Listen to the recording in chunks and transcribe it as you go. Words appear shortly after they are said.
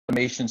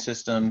Automation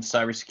Systems,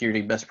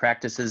 Cybersecurity Best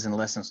Practices and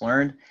Lessons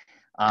Learned.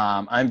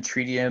 I'm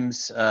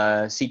Tridium's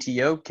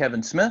CTO,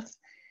 Kevin Smith.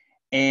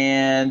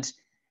 And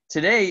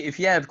today, if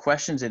you have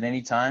questions at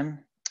any time,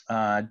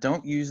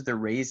 don't use the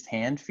raised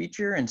hand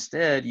feature.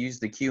 Instead, use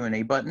the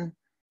Q&A button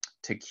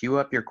to queue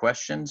up your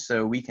questions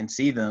so we can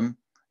see them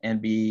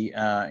and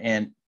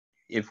and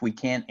if we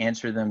can't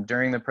answer them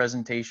during the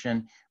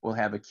presentation, we'll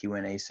have a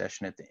Q&A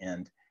session at the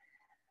end.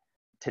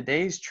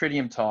 Today's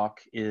Tridium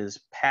Talk is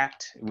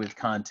packed with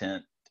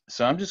content,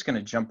 so I'm just going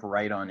to jump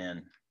right on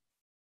in.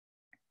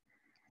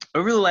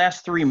 Over the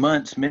last 3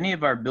 months, many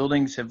of our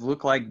buildings have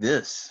looked like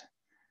this,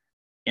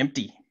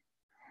 empty.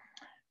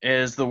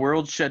 As the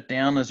world shut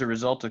down as a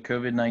result of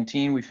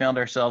COVID-19, we found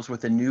ourselves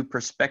with a new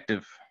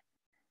perspective.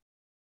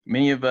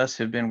 Many of us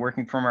have been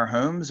working from our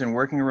homes and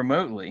working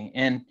remotely,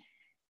 and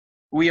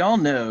we all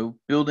know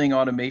building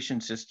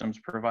automation systems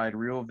provide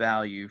real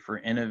value for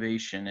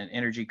innovation and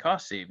energy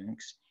cost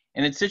savings.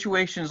 And in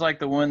situations like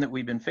the one that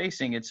we've been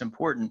facing, it's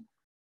important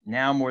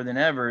now more than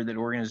ever that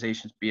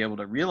organizations be able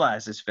to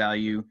realize this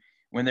value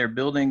when their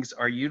buildings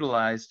are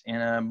utilized in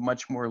a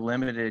much more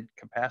limited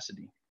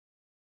capacity.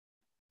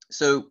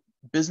 So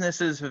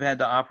businesses have had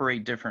to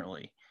operate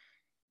differently.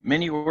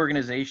 Many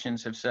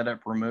organizations have set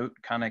up remote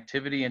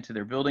connectivity into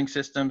their building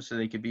systems so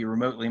they could be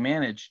remotely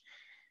managed.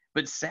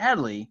 But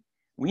sadly,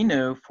 we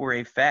know for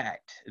a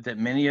fact that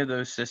many of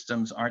those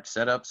systems aren't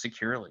set up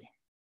securely.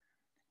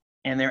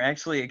 And they're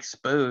actually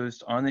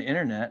exposed on the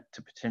internet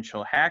to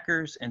potential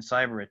hackers and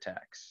cyber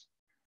attacks.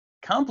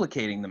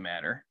 Complicating the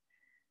matter,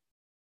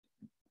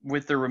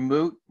 with the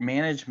remote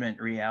management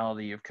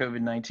reality of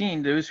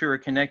COVID-19, those who are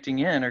connecting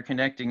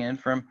in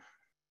from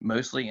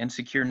mostly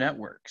insecure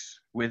networks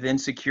with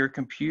insecure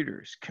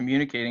computers,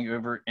 communicating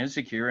over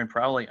insecure and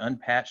probably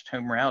unpatched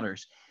home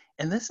routers.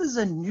 And this is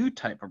a new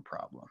type of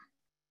problem.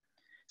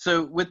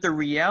 So with the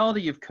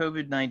reality of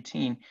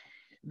COVID-19,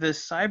 the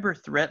cyber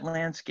threat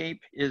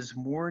landscape is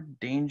more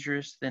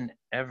dangerous than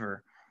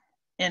ever.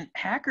 And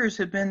hackers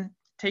have been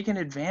taking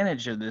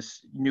advantage of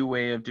this new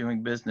way of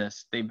doing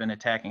business. They've been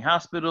attacking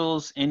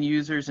hospitals, end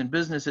users, and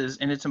businesses.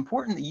 And it's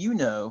important that you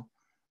know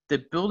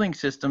that building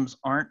systems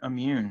aren't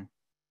immune.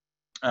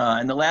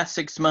 In the last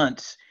 6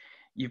 months,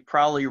 you've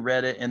probably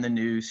read it in the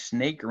news,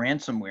 Snake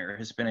ransomware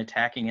has been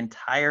attacking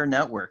entire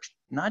networks,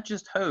 not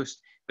just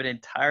hosts, but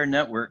entire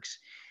networks,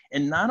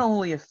 and not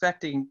only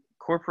affecting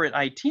corporate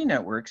IT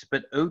networks,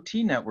 but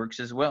OT networks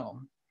as well,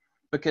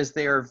 because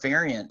they are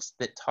variants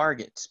that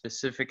target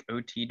specific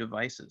OT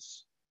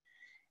devices.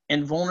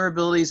 And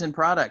vulnerabilities in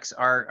products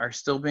are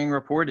still being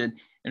reported.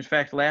 In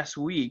fact, last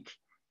week,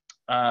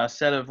 a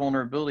set of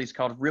vulnerabilities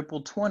called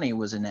Ripple 20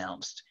 was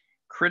announced.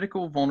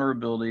 Critical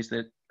vulnerabilities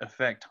that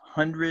affect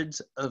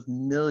hundreds of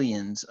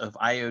millions of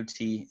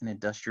IoT and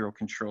industrial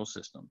control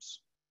systems.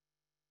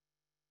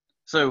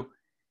 So,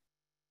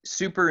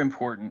 super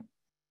important.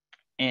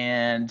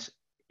 And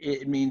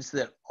it means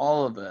that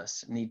all of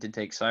us need to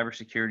take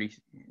cybersecurity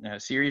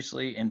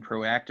seriously and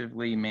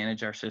proactively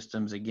manage our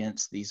systems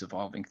against these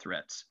evolving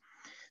threats.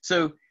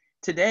 So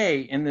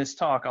today in this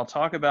talk, I'll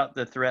talk about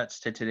the threats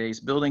to today's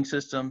building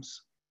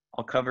systems.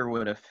 I'll cover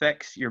what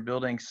affects your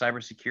building's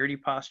cybersecurity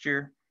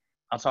posture.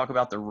 I'll talk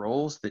about the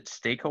roles that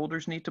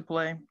stakeholders need to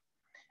play.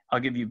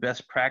 I'll give you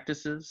best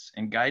practices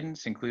and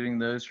guidance, including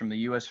those from the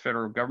US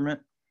federal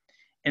government.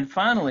 And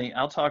finally,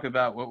 I'll talk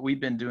about what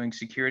we've been doing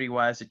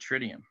security-wise at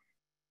Tridium,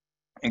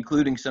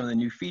 including some of the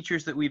new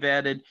features that we've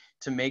added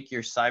to make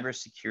your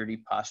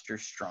cybersecurity posture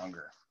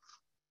stronger.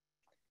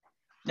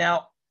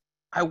 Now,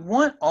 I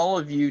want all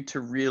of you to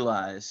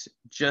realize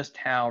just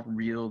how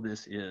real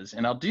this is.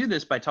 And I'll do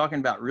this by talking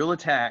about real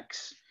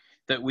attacks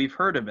that we've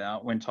heard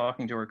about when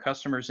talking to our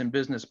customers and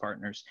business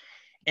partners.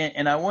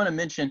 And I want to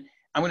mention,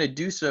 I'm going to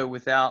do so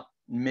without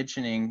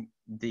mentioning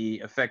the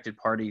affected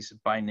parties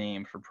by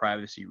name for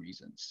privacy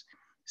reasons.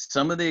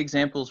 Some of the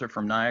examples are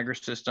from Niagara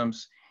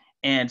Systems,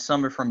 and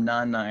some are from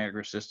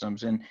non-Niagara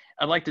Systems. And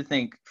I'd like to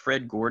thank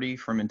Fred Gordy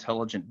from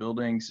Intelligent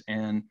Buildings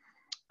and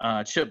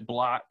Chip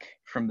Block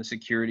from the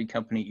security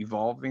company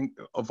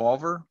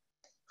Evolver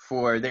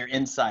for their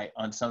insight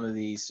on some of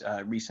these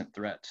recent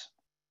threats.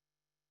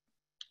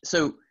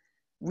 So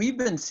we've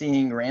been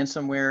seeing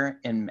ransomware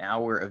and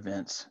malware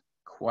events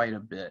quite a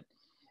bit.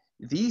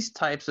 These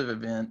types of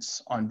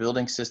events on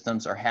building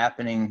systems are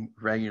happening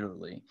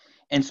regularly.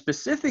 And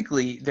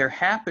specifically, they're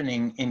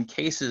happening in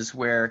cases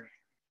where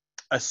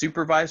a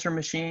supervisor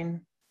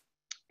machine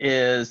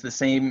is the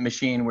same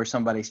machine where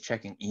somebody's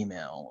checking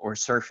email or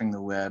surfing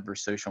the web or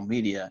social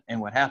media. And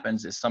what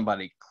happens is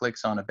somebody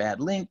clicks on a bad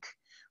link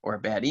or a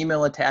bad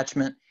email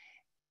attachment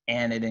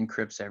and it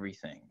encrypts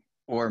everything,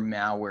 or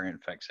malware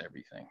infects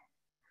everything.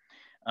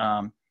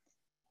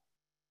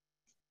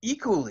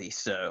 Equally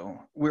so,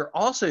 we're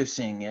also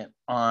seeing it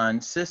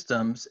on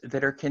systems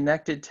that are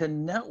connected to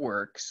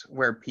networks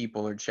where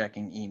people are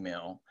checking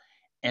email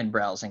and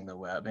browsing the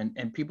web.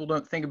 And people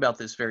don't think about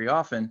this very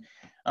often,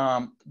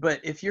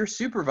 but if your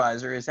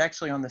supervisor is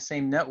actually on the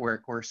same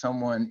network where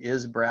someone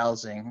is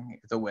browsing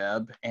the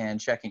web and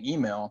checking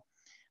email,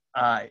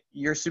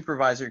 your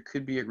supervisor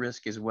could be at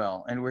risk as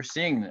well. And we're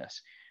seeing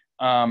this.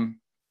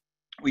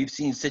 We've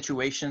seen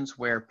situations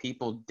where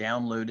people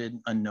downloaded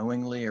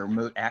unknowingly a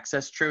remote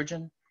access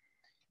Trojan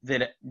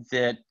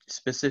that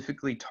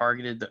specifically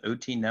targeted the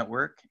OT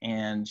network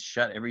and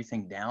shut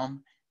everything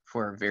down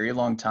for a very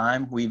long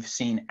time. We've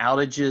seen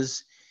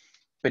outages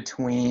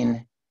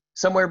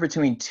somewhere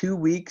between 2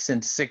 weeks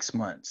and 6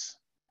 months.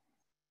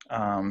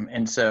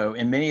 And so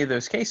in many of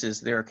those cases,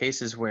 there are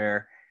cases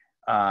where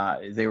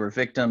they were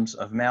victims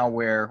of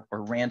malware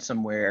or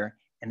ransomware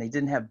and they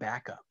didn't have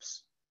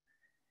backups.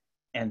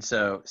 And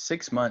so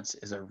 6 months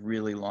is a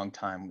really long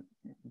time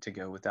to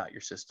go without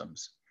your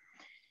systems.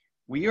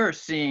 We are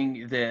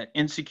seeing that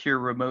insecure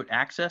remote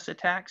access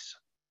attacks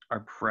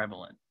are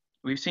prevalent.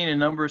 We've seen a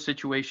number of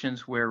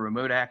situations where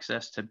remote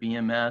access to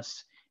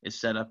BMS is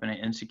set up in an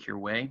insecure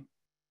way,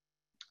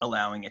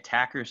 allowing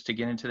attackers to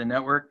get into the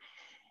network.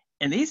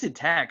 And these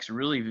attacks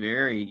really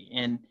vary,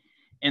 and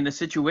the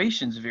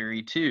situations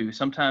vary too.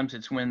 Sometimes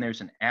it's when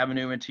there's an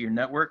avenue into your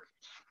network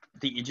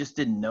that you just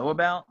didn't know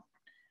about.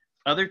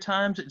 Other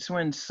times it's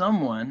when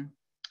someone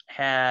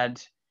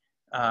had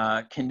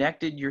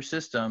connected your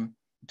system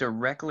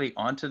directly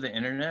onto the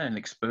internet and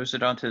exposed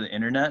it onto the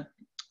internet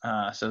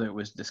so that it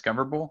was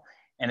discoverable,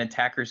 and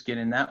attackers get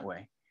in that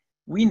way.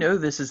 We know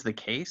this is the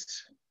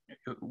case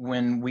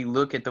when we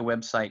look at the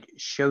website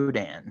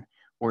Shodan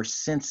or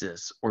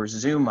Census or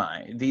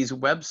Zoomeye. These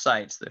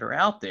websites that are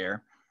out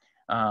there,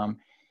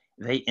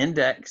 they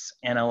index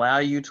and allow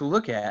you to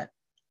look at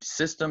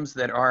systems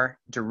that are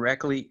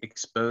directly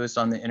exposed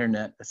on the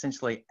internet,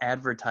 essentially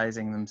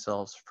advertising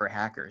themselves for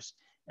hackers.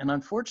 And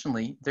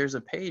unfortunately, there's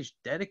a page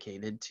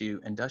dedicated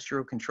to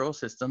industrial control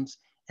systems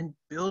and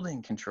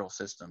building control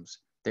systems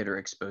that are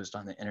exposed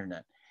on the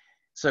internet.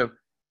 So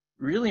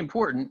really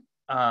important,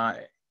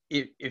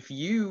 it's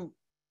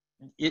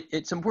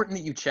important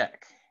that you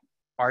check,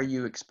 are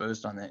you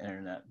exposed on the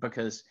internet?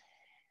 Because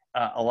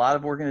a lot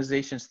of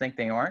organizations think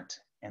they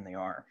aren't, and they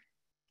are.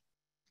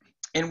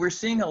 And we're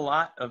seeing a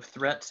lot of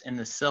threats in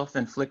the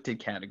self-inflicted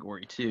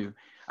category too.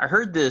 I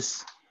heard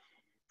this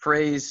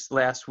phrase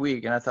last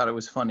week and I thought it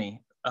was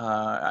funny.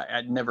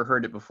 I'd never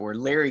heard it before,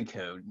 Larry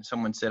code. And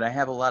someone said, I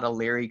have a lot of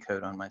Larry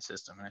code on my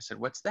system. And I said,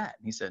 what's that?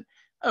 And he said,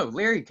 oh,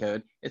 Larry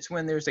code. It's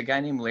when there's a guy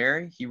named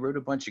Larry, he wrote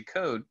a bunch of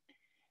code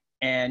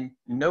and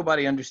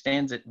nobody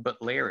understands it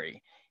but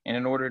Larry. And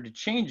in order to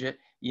change it,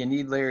 you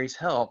need Larry's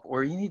help,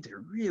 or you need to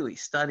really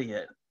study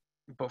it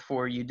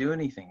before you do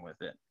anything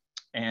with it.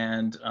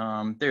 And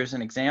there's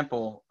an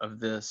example of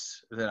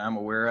this that I'm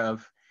aware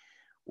of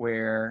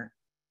where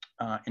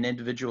an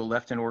individual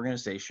left an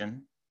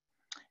organization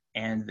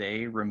and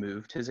they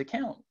removed his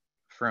account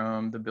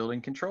from the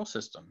building control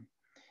system,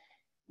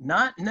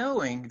 not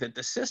knowing that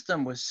the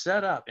system was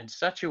set up in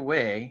such a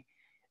way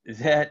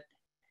that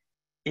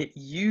it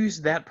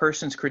used that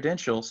person's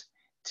credentials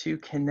to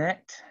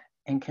connect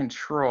and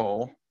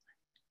control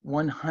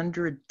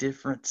 100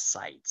 different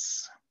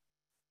sites.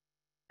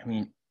 I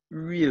mean,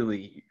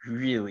 really,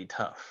 really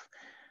tough.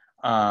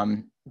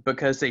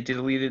 Because they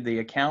deleted the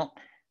account,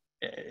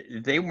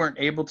 they weren't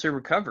able to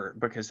recover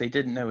because they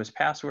didn't know his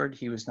password.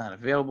 He was not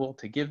available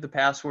to give the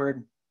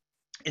password.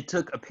 It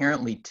took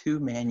apparently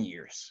 2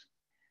 man-years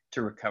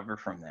to recover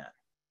from that.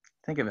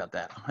 Think about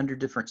that, 100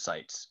 different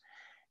sites.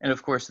 And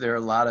of course, there are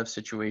a lot of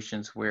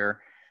situations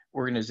where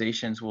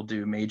organizations will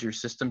do major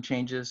system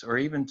changes or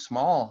even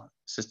small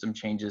system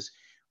changes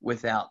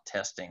without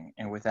testing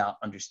and without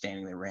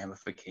understanding the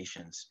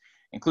ramifications,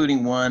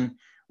 including one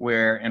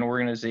where an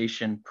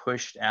organization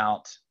pushed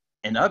out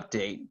an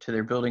update to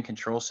their building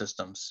control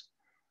systems,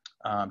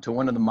 to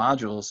one of the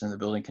modules in the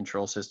building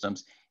control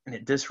systems, and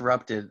it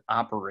disrupted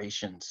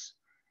operations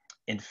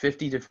in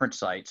 50 different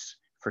sites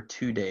for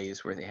 2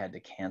 days where they had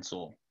to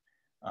cancel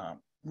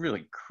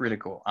really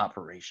critical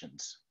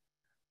operations.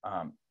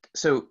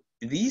 So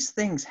these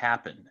things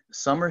happen.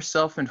 Some are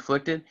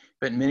self-inflicted,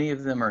 but many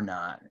of them are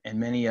not. And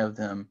many of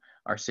them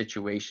are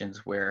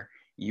situations where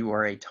you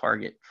are a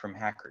target from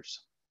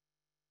hackers.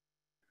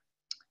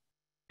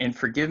 And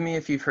forgive me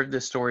if you've heard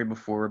this story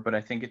before, but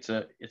I think it's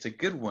a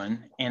good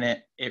one, and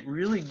it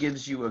really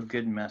gives you a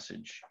good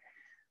message.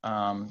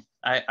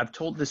 I've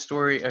told this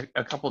story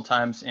a couple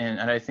times, and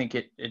I think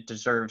it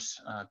deserves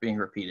being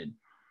repeated.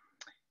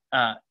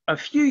 A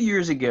few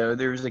years ago,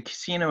 there was a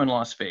casino in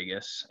Las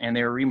Vegas, and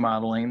they were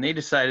remodeling, and they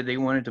decided they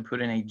wanted to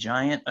put in a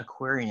giant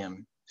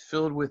aquarium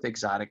filled with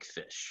exotic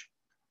fish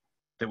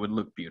that would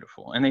look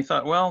beautiful. And they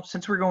thought, well,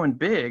 since we're going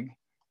big,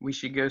 we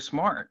should go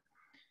smart.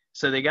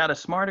 So they got a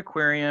smart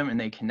aquarium and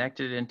they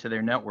connected it into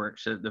their network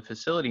so that the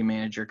facility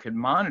manager could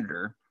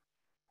monitor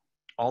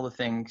all the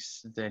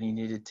things that he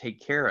needed to take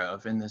care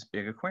of in this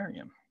big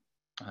aquarium.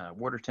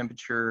 Water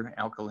temperature,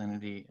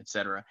 alkalinity,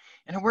 etc.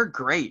 And it worked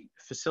great.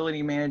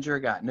 Facility manager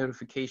got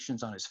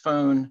notifications on his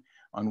phone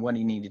on what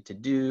he needed to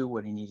do,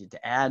 what he needed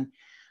to add.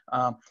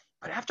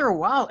 But after a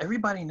while,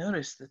 everybody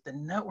noticed that the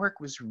network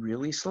was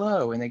really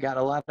slow and they got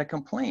a lot of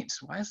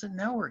complaints. Why is the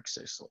network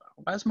so slow?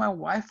 Why is my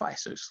Wi-Fi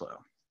so slow?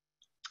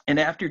 And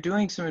after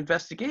doing some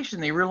investigation,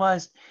 they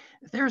realized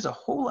there's a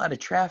whole lot of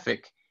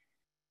traffic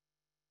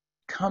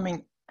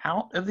coming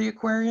out of the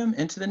aquarium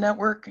into the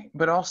network,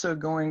 but also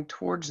going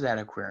towards that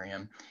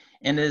aquarium.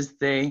 And as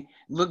they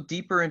looked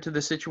deeper into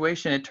the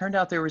situation, it turned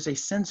out there was a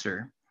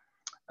sensor,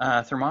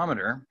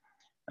 thermometer,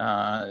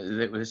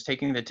 that was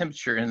taking the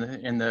temperature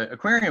in the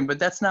aquarium, but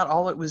that's not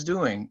all it was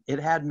doing. It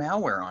had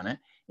malware on it,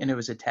 and it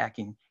was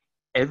attacking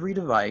every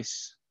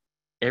device,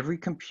 every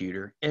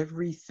computer,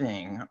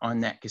 everything on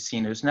that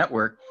casino's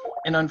network.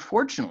 And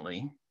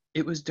unfortunately,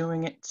 it was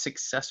doing it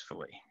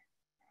successfully.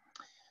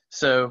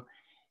 So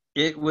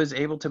it was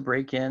able to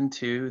break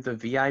into the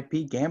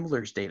VIP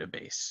gamblers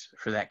database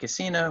for that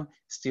casino,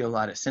 steal a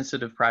lot of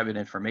sensitive private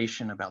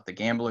information about the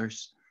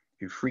gamblers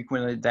who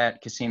frequented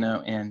that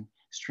casino, and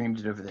streamed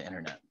it over the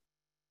internet.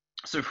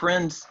 So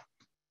friends,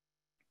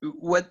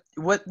 what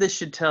this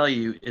should tell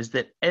you is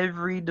that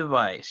every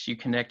device you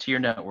connect to your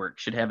network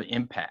should have an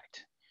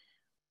impact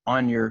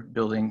on your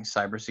building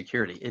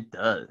cybersecurity. It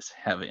does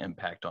have an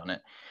impact on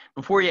it.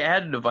 Before you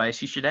add a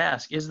device, you should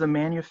ask, is the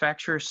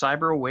manufacturer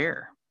cyber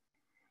aware?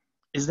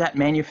 Is that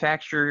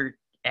manufacturer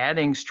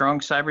adding strong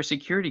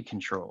cybersecurity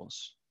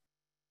controls?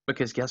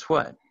 Because guess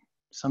what?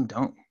 Some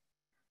don't.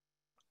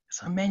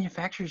 Some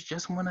manufacturers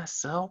just want to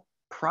sell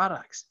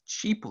products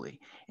cheaply,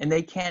 and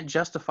they can't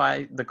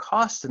justify the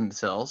cost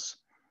themselves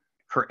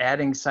for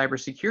adding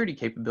cybersecurity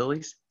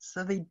capabilities,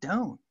 so they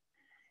don't.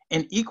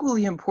 An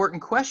equally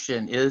important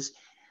question is,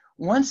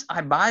 once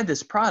I buy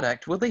this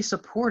product, will they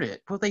support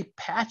it? Will they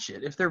patch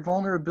it? If there are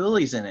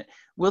vulnerabilities in it,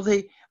 will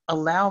they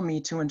allow me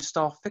to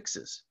install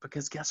fixes?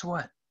 Because guess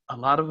what? A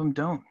lot of them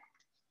don't.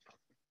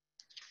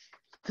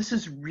 This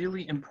is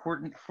really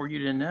important for you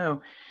to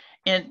know.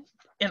 And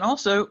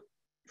also,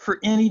 for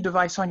any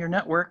device on your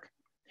network,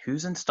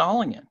 who's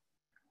installing it?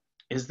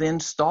 Is the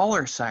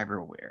installer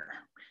cyber aware?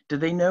 Do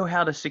they know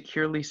how to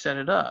securely set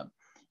it up?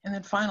 And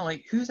then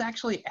finally, who's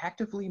actually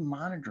actively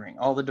monitoring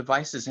all the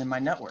devices in my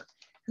network?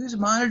 Who's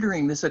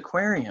monitoring this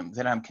aquarium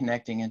that I'm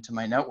connecting into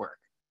my network?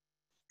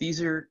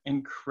 These are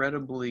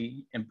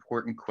incredibly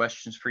important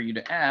questions for you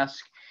to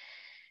ask.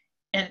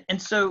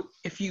 And so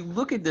if you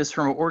look at this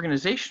from an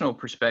organizational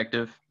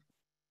perspective,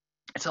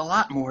 it's a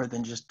lot more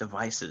than just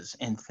devices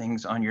and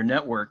things on your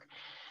network.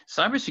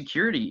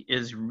 Cybersecurity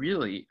is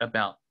really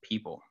about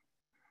people.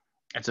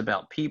 It's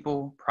about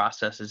people,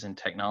 processes, and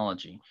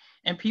technology.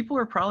 And people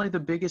are probably the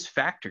biggest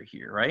factor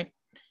here, right?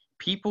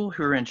 People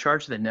who are in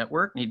charge of the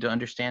network need to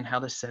understand how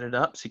to set it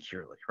up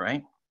securely,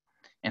 right?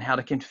 And how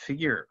to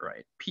configure it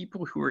right.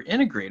 People who are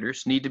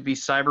integrators need to be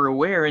cyber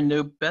aware and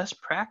know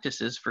best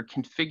practices for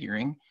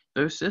configuring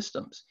those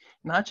systems,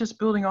 not just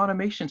building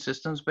automation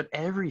systems, but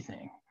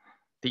everything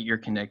that you're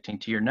connecting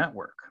to your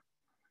network.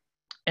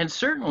 And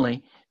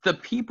certainly the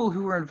people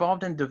who are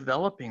involved in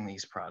developing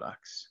these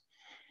products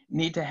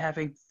need to have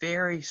a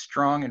very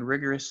strong and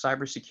rigorous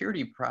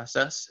cybersecurity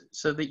process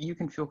so that you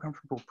can feel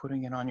comfortable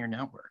putting it on your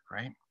network,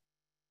 right?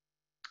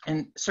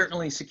 And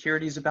certainly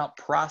security is about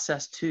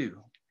process too.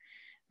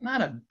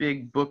 Not a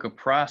big book of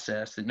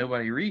process that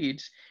nobody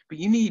reads, but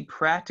you need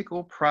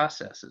practical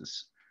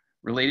processes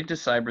related to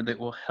cyber that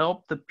will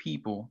help the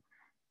people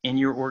in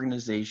your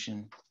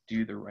organization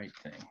do the right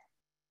thing.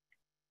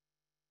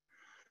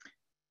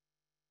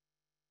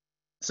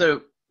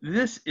 So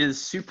this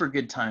is super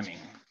good timing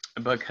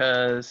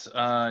because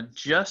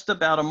just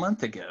about a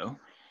month ago,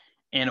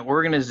 an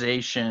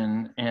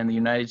organization in the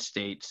United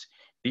States,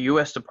 the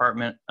U.S.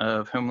 Department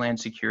of Homeland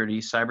Security,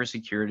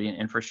 Cybersecurity and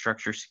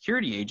Infrastructure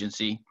Security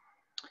Agency,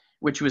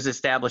 which was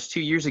established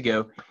 2 years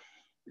ago,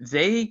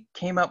 they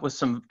came up with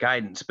some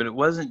guidance, but it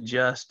wasn't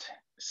just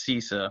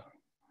CISA.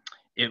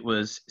 It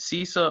was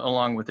CISA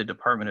along with the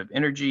Department of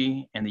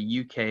Energy and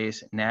the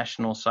UK's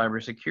National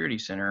Cybersecurity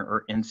Center,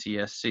 or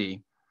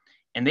NCSC.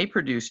 And they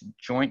produced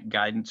joint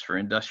guidance for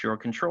industrial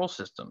control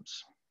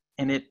systems.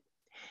 And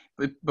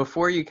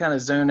before you kind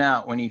of zone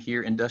out when you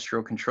hear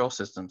industrial control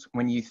systems,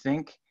 when you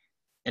think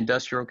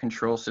industrial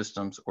control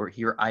systems or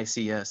hear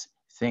ICS,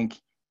 think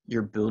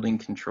your building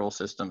control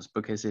systems,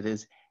 because it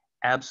is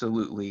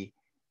absolutely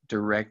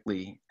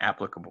directly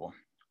applicable.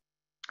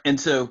 And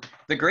so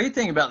the great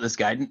thing about this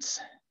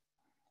guidance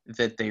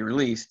that they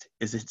released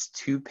is it's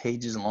 2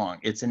 pages long.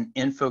 It's an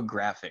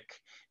infographic,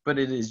 but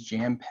it is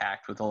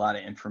jam-packed with a lot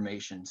of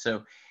information.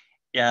 So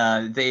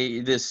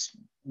this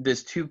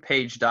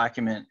 2-page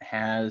document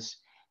has,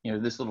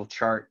 this little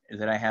chart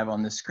that I have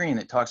on the screen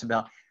that talks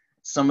about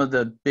some of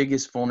the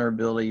biggest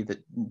vulnerability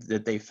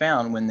that they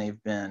found when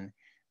they've been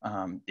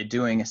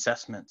doing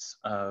assessments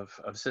of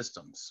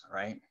systems,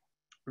 right?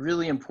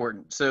 Really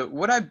important. So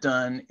what I've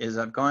done is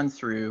I've gone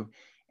through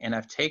and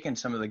I've taken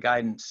some of the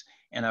guidance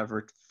and I've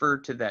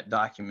referred to that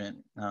document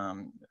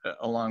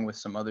along with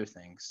some other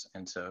things.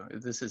 And so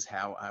this is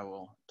how I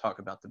will talk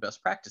about the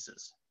best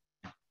practices.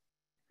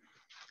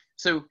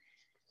 So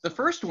the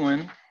first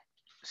one,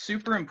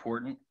 super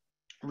important,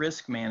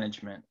 risk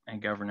management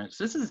and governance.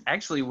 This is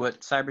actually what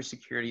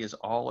cybersecurity is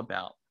all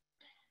about.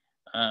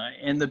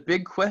 And the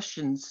big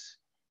questions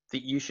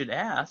that you should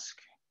ask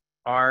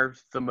are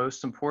the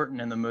most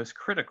important and the most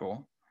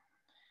critical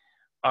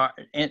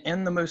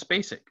and the most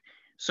basic.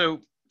 So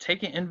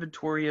take an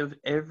inventory of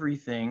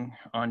everything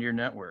on your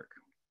network.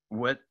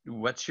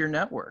 What's your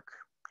network?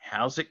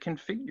 How's it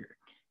configured?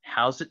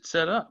 How's it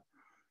set up?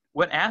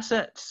 What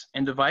assets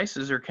and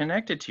devices are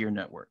connected to your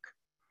network?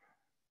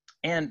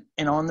 And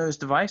on those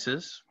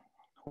devices,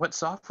 what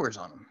software is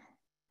on them?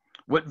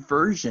 What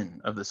version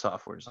of the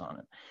software is on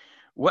it?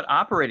 What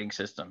operating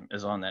system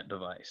is on that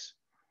device?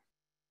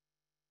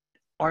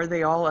 Are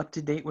they all up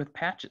to date with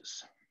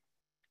patches?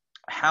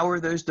 How are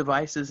those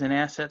devices and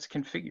assets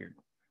configured?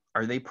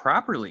 Are they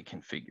properly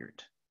configured?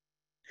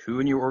 Who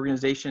in your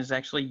organization is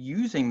actually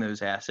using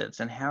those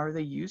assets and how are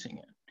they using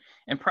it?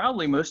 And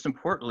probably most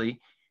importantly,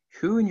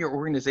 who in your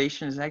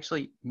organization is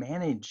actually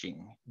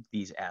managing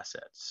these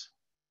assets?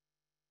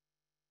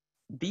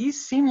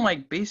 These seem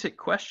like basic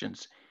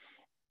questions,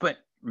 but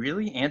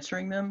really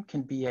answering them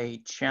can be a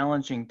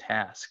challenging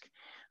task.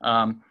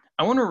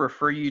 I want to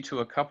refer you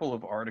to a couple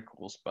of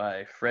articles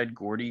by Fred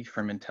Gordy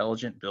from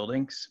Intelligent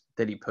Buildings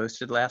that he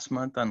posted last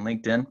month on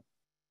LinkedIn.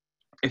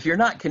 If you're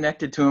not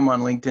connected to him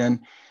on LinkedIn,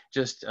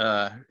 just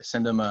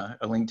send him a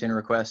LinkedIn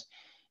request.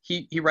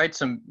 He writes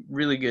some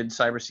really good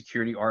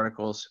cybersecurity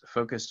articles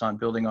focused on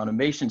building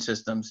automation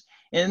systems.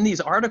 And in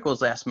these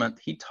articles last month,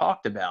 he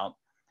talked about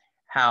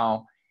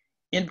how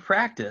in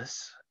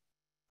practice,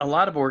 a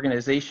lot of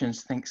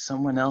organizations think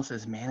someone else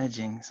is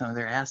managing some of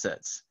their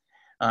assets.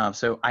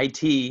 So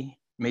IT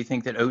may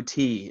think that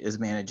OT is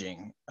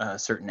managing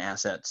certain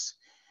assets,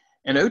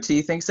 and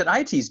OT thinks that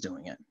IT is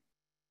doing it.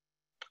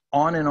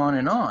 On and on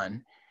and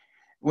on.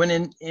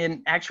 When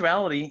in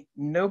actuality,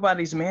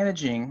 nobody's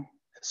managing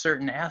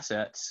certain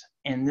assets,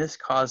 and this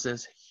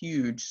causes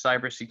huge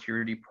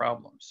cybersecurity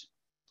problems.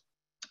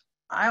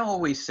 I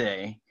always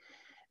say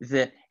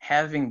that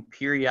having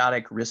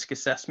periodic risk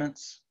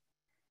assessments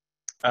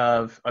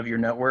of your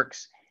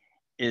networks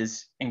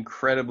is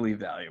incredibly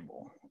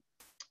valuable.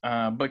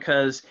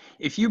 Because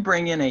if you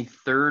bring in a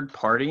third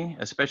party,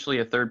 especially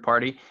a third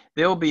party,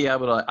 they'll be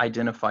able to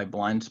identify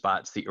blind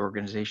spots the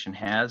organization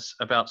has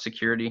about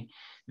security.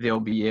 They'll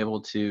be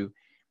able to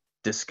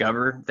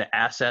discover the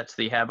assets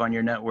they have on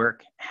your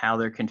network, how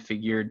they're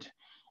configured,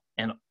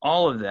 and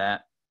all of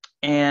that.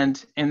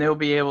 And they'll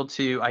be able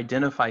to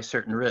identify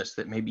certain risks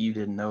that maybe you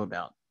didn't know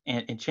about.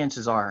 And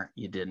chances are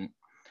you didn't.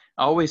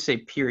 I always say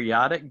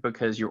periodic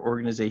because your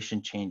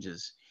organization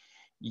changes.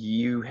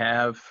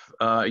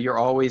 You're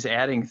always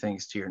adding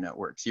things to your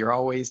networks. You're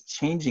always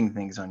changing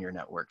things on your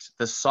networks.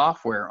 The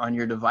software on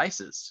your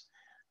devices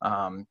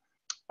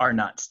are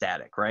not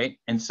static, right?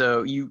 And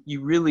so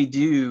you really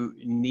do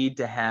need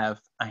to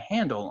have a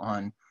handle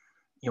on,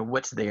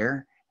 what's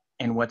there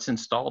and what's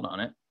installed on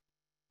it,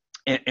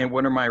 and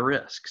what are my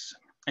risks.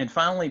 And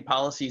finally,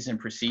 policies and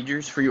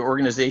procedures for your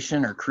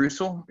organization are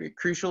crucial.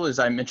 Crucial, as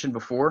I mentioned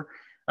before.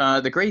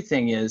 The great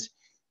thing is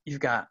you've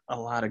got a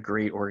lot of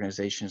great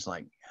organizations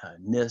like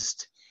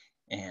NIST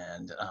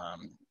and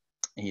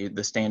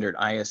the standard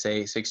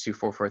ISA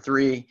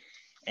 62443,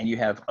 and you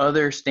have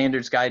other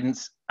standards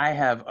guidance. I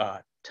have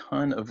a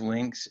ton of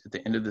links at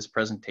the end of this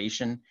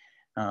presentation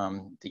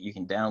that you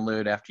can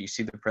download after you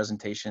see the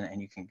presentation,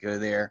 and you can go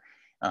there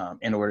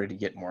in order to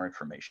get more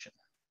information.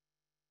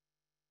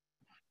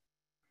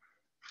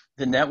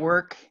 The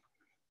network,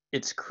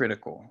 it's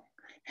critical.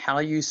 How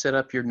you set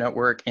up your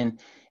network, and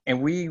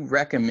we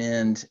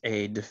recommend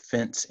a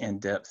defense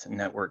in-depth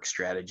network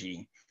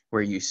strategy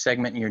where you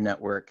segment your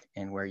network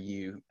and where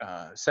you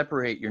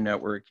separate your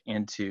network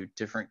into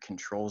different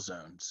control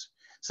zones.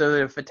 So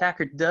that if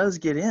attacker does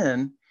get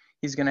in,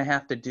 he's going to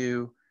have to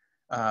do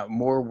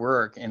more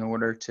work in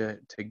order to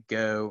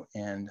go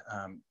and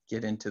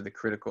get into the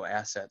critical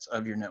assets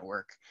of your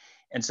network.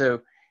 And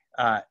so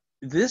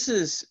this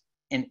is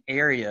an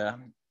area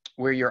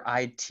where your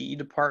IT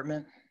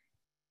department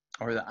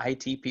or the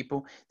IT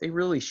people, they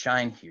really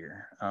shine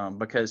here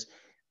because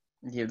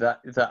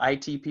the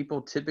IT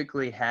people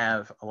typically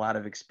have a lot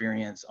of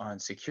experience on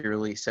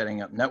securely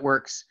setting up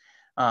networks,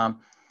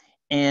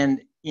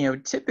 and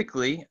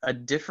typically a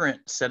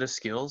different set of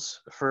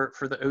skills for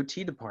the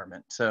OT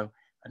department. So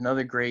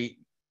another great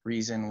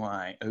reason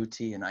why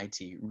OT and IT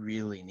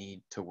really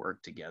need to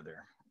work together.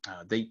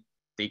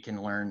 They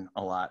can learn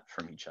a lot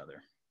from each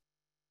other.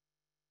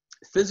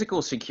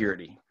 Physical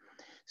security,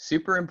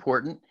 super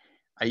important.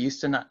 I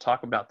used to not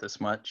talk about this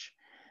much,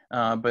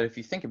 but if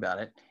you think about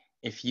it,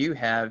 if you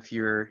have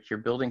your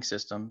building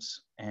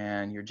systems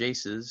and your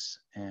JACEs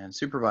and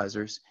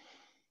supervisors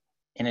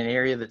in an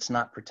area that's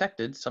not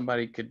protected,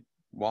 somebody could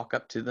walk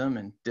up to them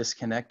and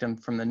disconnect them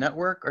from the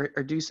network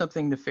or do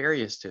something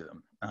nefarious to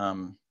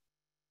them.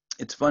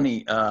 It's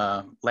funny,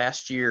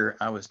 last year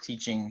I was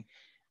teaching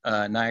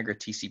Niagara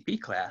TCP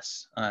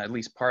class, at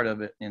least part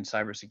of it in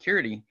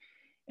cybersecurity,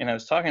 and I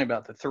was talking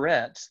about the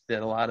threats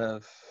that a lot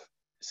of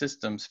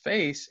systems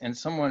face, and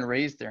someone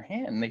raised their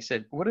hand and they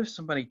said, what if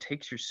somebody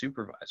takes your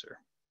supervisor?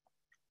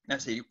 And I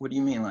said, what do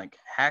you mean, like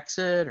hacks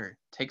it or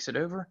takes it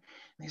over?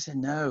 And they said,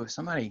 no,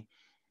 somebody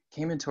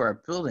came into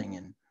our building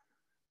and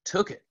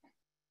took it.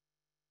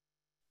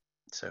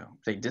 So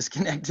they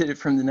disconnected it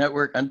from the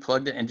network,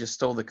 unplugged it, and just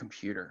stole the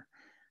computer.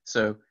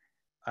 So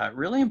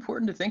really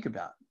important to think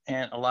about.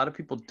 And a lot of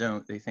people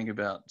don't. They think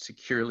about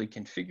securely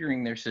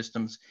configuring their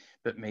systems,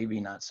 but maybe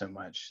not so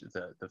much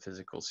the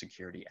physical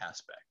security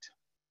aspect.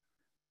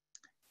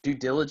 Due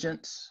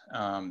diligence,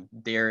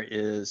 there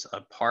is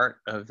a part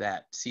of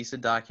that CISA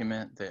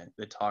document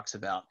that talks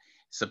about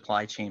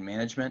supply chain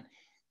management.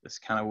 That's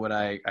kind of what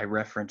I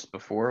referenced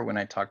before when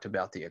I talked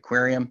about the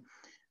aquarium.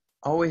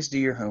 Always do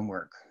your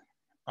homework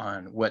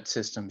on what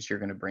systems you're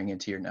going to bring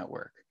into your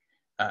network.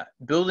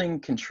 Building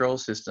control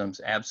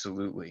systems,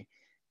 absolutely,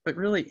 but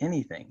really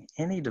anything,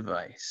 any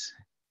device,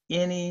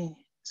 any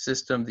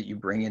system that you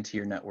bring into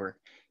your network,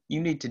 you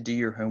need to do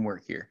your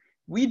homework here.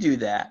 We do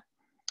that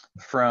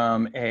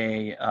from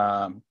a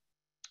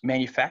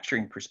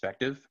manufacturing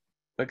perspective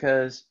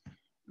because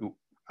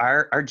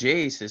our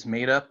JACE is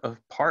made up of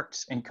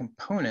parts and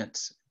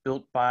components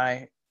built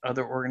by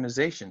other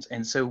organizations.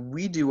 And so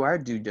we do our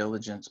due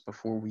diligence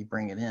before we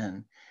bring it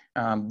in.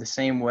 The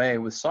same way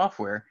with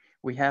software,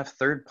 we have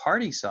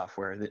third-party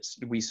software that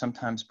we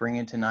sometimes bring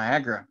into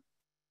Niagara.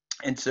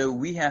 And so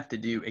we have to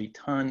do a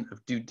ton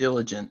of due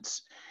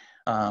diligence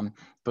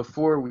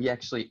before we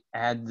actually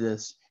add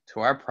this to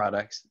our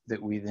products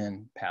that we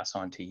then pass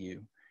on to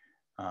you.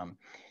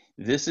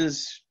 This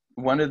is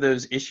one of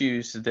those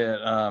issues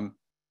that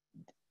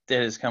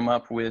that has come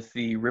up with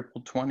the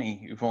Ripple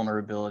 20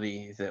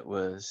 vulnerability that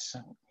was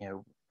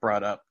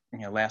brought up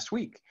last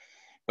week,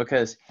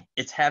 because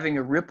it's having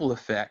a ripple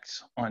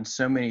effect on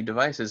so many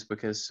devices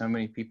because so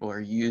many people are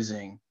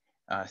using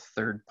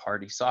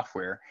third-party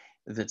software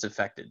that's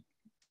affected.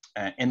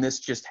 And this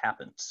just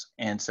happens.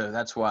 And so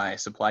that's why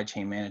supply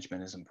chain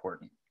management is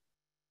important.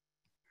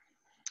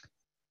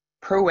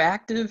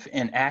 Proactive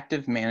and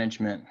active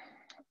management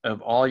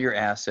of all your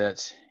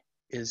assets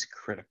is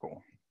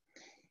critical.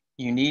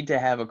 You need to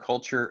have a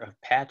culture of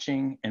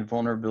patching and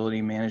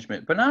vulnerability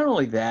management, but not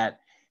only that,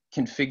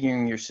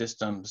 configuring your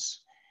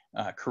systems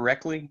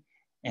correctly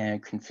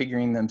and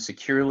configuring them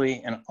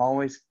securely and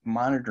always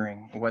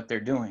monitoring what they're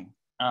doing.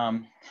 I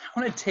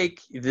want to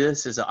take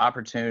this as an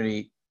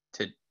opportunity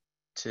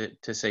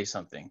to say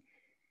something.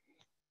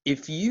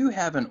 If you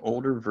have an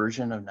older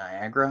version of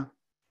Niagara,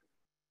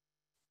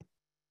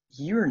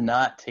 you're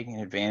not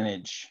taking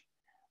advantage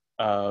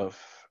of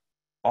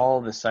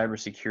all the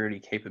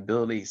cybersecurity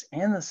capabilities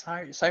and the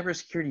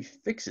cybersecurity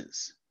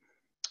fixes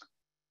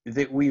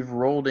that we've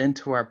rolled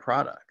into our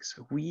products.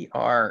 We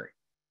are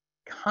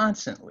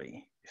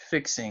constantly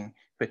fixing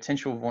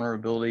potential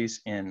vulnerabilities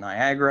in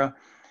Niagara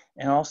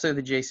and also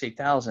the JACE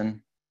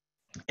 8000.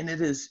 And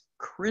it is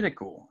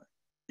critical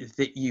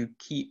that you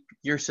keep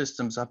your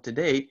systems up to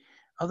date.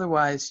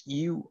 Otherwise,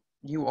 you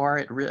are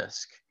at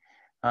risk.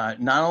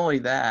 Not only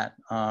that,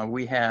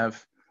 we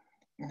have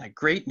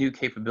great new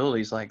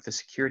capabilities like the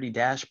security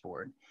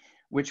dashboard,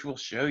 which will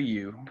show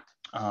you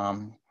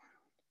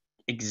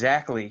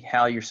exactly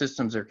how your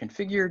systems are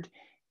configured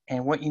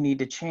and what you need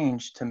to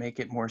change to make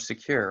it more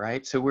secure,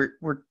 right? So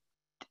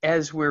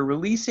as we're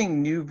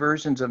releasing new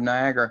versions of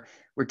Niagara,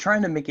 we're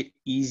trying to make it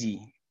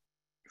easy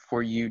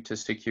for you to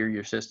secure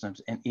your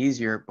systems and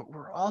easier, but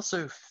we're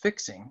also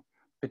fixing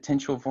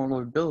potential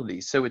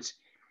vulnerabilities. So it's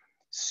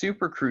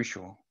super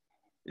crucial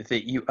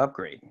that you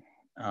upgrade.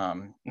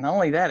 Not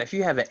only that, if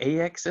you have an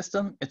AX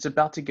system, it's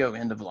about to go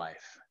end of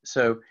life.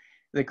 So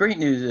the great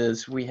news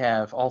is we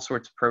have all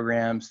sorts of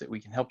programs that we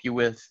can help you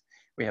with.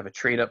 We have a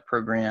trade up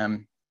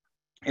program,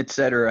 et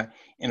cetera,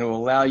 and it will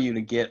allow you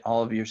to get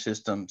all of your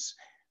systems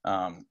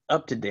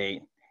up to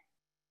date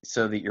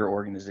so that your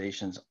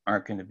organizations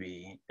aren't going to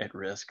be at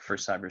risk for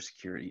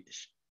cybersecurity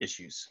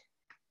issues.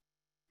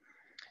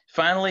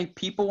 Finally,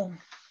 people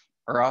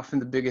are often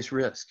the biggest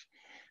risk.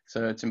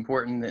 So it's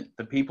important that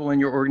the people in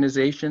your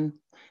organization,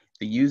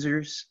 the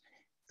users,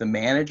 the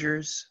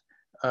managers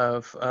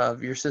of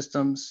your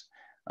systems,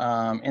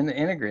 and the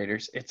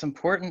integrators, it's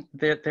important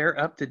that they're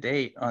up to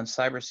date on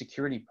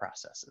cybersecurity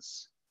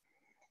processes.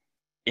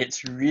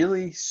 It's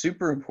really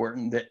super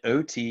important that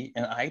OT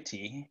and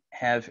IT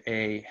have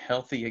a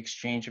healthy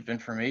exchange of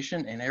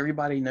information and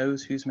everybody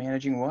knows who's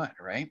managing what,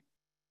 right?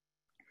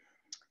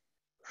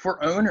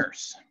 For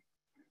owners,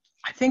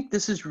 I think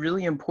this is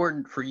really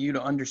important for you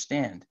to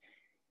understand.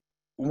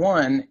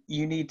 One,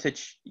 you need to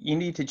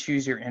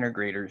choose your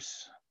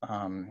integrators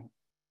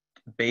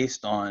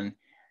based on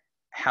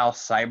how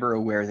cyber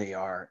aware they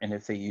are and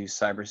if they use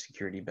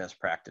cybersecurity best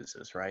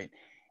practices, right?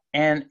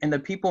 And the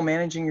people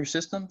managing your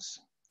systems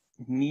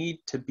need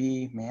to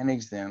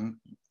manage them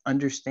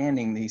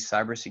understanding these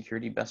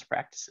cybersecurity best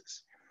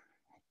practices.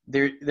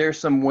 There's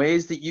some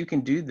ways that you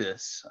can do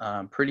this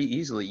pretty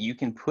easily. You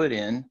can put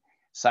in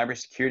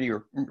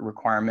cybersecurity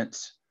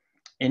requirements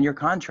in your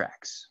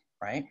contracts,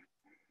 right?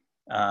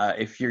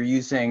 If you're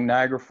using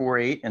Niagara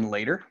 4.8 and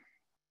later,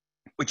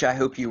 which I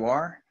hope you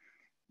are,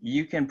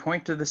 you can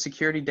point to the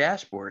security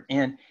dashboard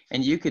and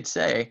you could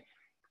say,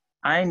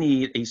 I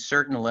need a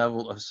certain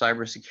level of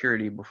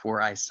cybersecurity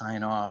before I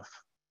sign off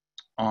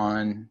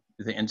on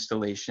the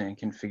installation and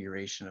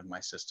configuration of my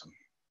system,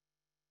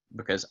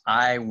 because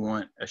I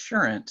want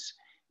assurance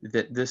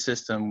that this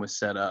system was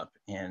set up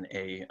in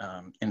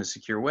a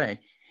secure way.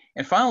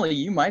 And finally,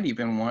 you might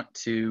even want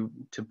to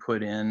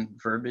put in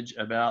verbiage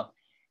about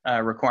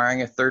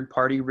requiring a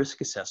third-party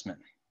risk assessment,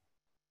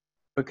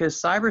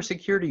 because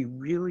cybersecurity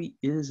really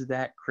is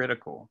that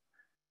critical.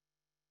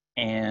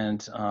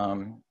 And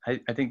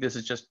I think this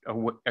is just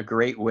a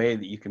great way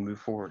that you can move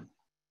forward.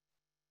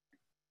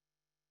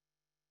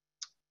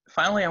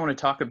 Finally, I want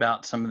to talk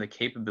about some of the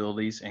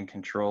capabilities and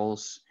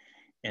controls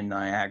in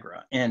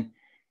Niagara. And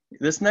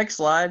this next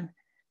slide,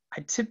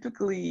 I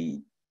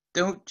typically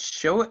don't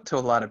show it to a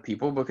lot of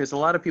people because a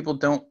lot of people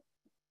don't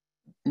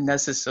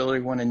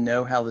necessarily want to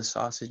know how the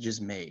sausage is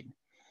made.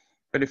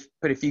 But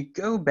if you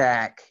go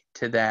back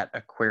to that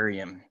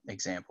aquarium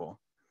example,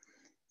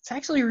 it's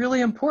actually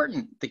really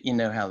important that you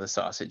know how the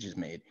sausage is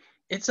made.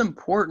 It's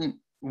important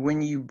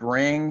when you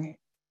bring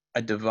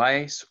a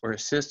device or a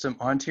system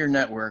onto your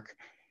network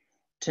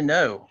to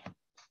know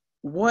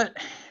what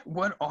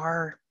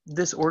are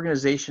this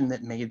organization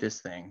that made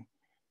this thing.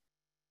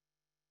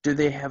 Do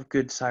they have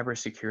good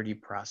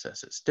cybersecurity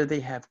processes? Do they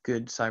have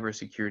good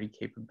cybersecurity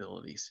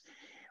capabilities?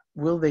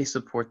 Will they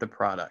support the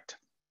product?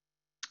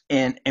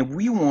 And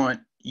we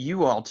want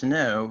you all to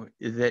know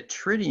that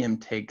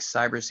Tridium takes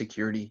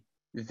cybersecurity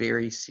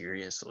very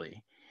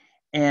seriously.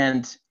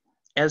 And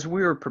as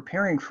we were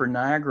preparing for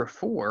Niagara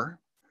 4,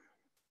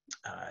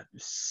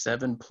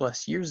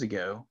 7+ years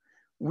ago,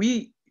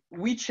 we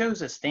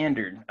chose a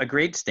standard, a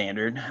great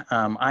standard,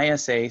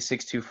 ISA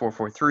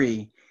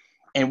 62443,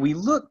 and we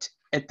looked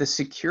at the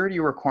security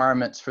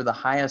requirements for the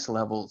highest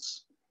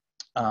levels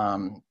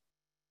of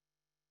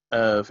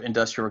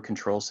industrial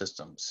control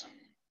systems.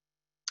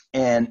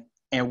 And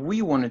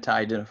we wanted to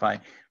identify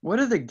what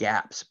are the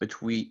gaps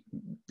between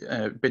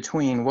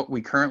what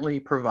we currently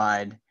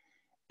provide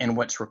and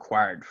what's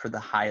required for the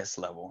highest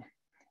level.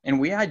 And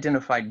we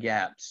identified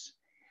gaps,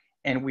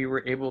 and we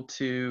were able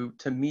to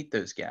meet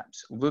those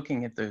gaps,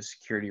 looking at those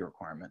security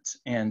requirements.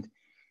 And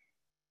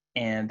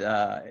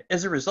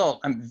as a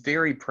result, I'm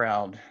very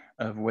proud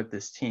of what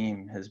this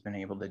team has been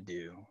able to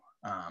do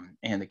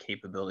and the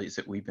capabilities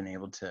that we've been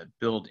able to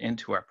build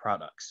into our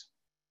products.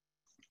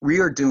 We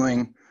are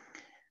doing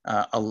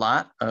a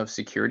lot of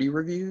security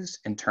reviews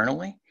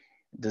internally,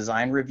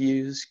 design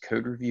reviews,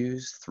 code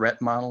reviews,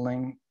 threat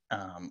modeling,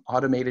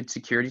 automated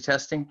security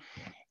testing.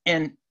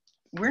 And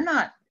we're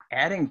not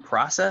adding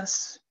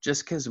process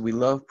just because we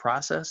love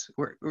process.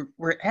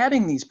 We're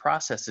adding these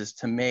processes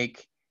to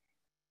make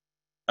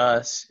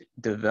us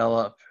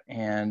develop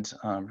and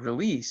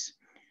release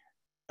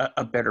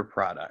a better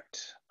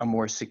product, a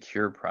more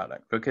secure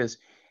product, because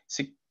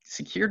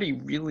security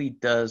really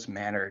does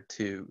matter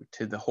to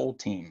the whole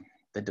team,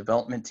 the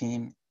development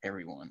team,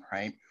 everyone,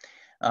 right?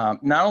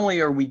 Not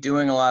only are we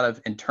doing a lot of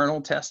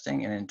internal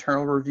testing and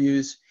internal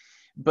reviews,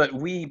 but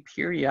we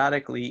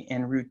periodically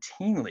and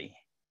routinely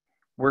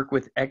work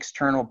with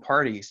external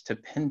parties to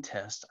pen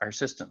test our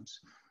systems.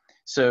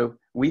 So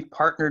we've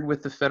partnered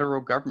with the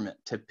federal government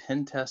to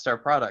pen test our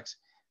products,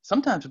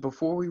 sometimes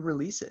before we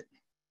release it.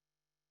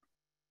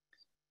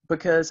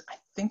 Because I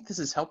think this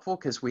is helpful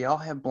because we all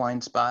have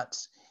blind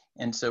spots.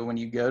 And so when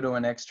you go to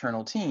an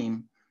external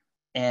team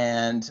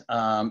and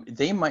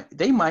they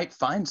might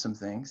find some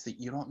things that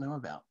you don't know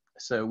about.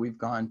 So we've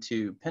gone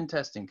to pen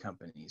testing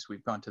companies,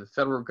 we've gone to the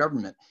federal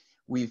government,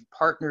 we've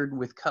partnered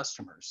with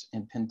customers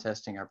in pen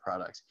testing our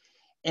products.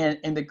 And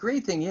the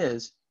great thing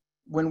is,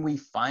 when we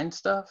find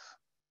stuff,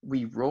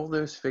 we roll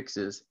those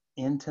fixes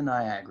into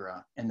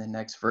Niagara and the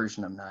next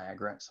version of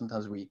Niagara.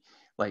 Sometimes we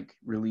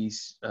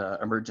release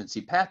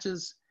emergency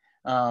patches,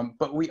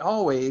 but we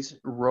always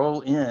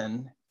roll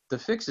in the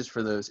fixes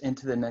for those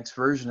into the next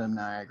version of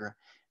Niagara.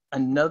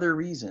 Another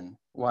reason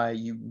why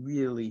you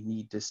really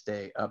need to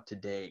stay up to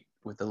date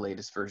with the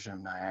latest version of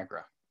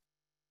Niagara.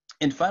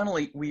 And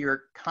finally, we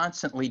are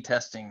constantly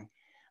testing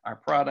our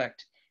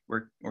product.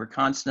 We're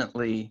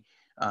constantly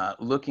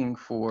looking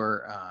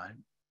for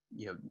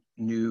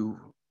new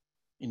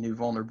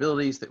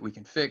vulnerabilities that we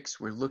can fix.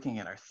 We're looking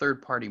at our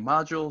third-party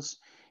modules,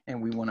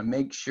 and we want to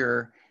make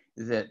sure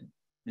that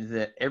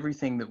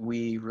everything that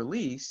we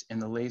release in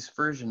the latest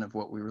version of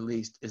what we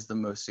released is the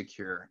most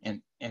secure,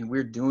 and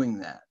we're doing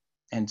that.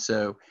 And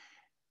so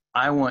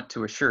I want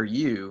to assure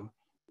you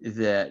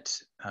that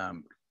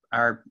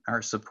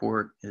our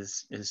support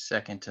is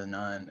second to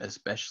none,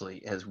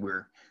 especially as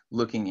we're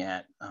looking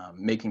at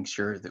making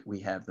sure that we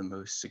have the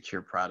most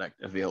secure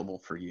product available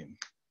for you.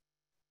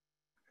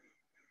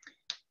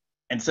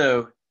 And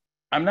so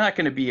I'm not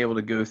going to be able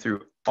to go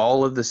through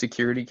all of the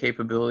security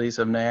capabilities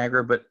of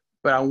Niagara, but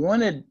I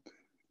wanted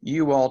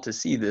you all to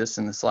see this,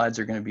 and the slides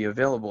are going to be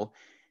available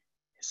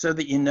so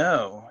that you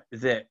know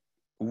that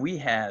we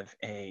have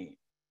a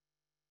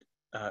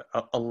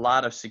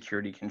lot of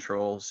security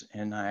controls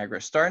in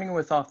Niagara, starting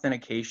with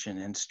authentication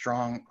and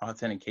strong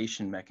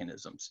authentication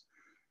mechanisms.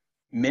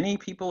 Many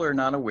people are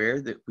not aware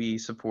that we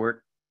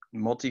support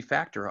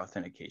multi-factor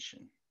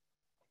authentication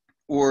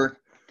or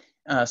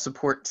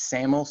support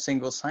SAML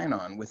single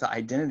sign-on with the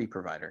identity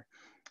provider.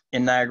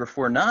 In Niagara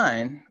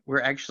 4.9,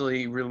 we're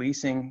actually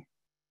releasing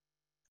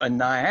a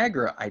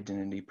Niagara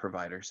identity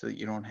provider so that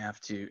you don't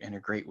have to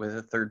integrate with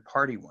a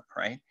third-party one,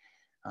 right?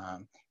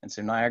 And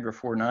so Niagara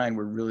 4.9,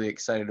 we're really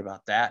excited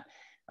about that.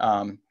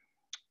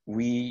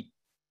 We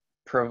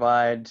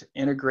provide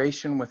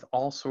integration with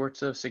all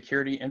sorts of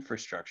security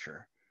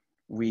infrastructure.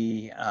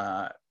 We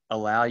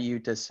allow you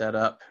to set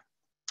up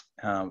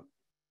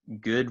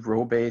good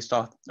role-based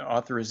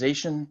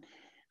authorization.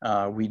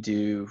 We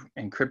do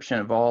encryption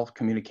of all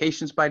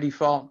communications by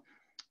default,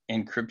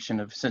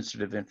 encryption of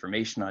sensitive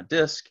information on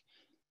disk.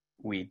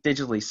 We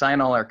digitally sign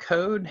all our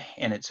code,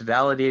 and it's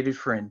validated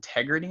for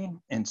integrity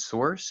and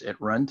source at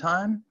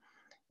runtime.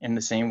 In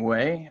the same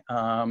way,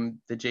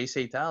 the JACE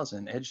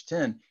 8000, Edge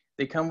 10,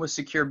 they come with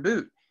secure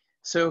boot.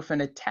 So if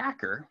an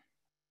attacker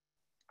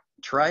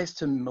tries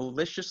to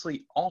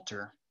maliciously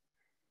alter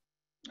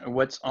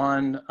what's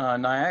on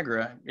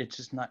Niagara,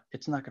 it's not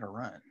going to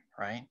run,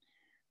 right?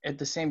 At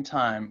the same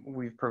time,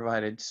 we've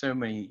provided so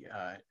many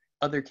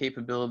other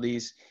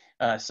capabilities.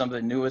 Some of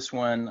the newest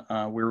one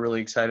we're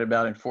really excited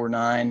about in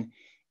 4.9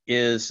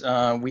 is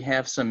we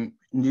have some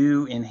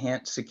new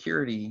enhanced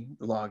security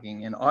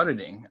logging and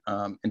auditing.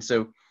 And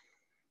so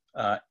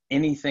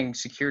anything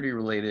security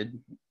related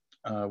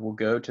will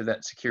go to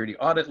that security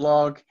audit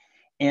log.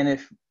 And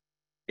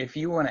if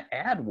you want to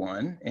add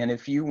one, and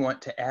if you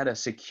want to add a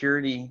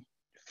security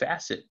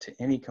facet to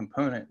any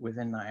component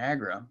within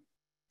Niagara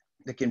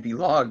that can be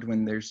logged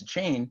when there's a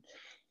change,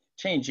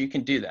 you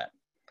can do that.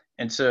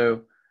 And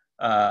so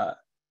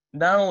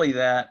not only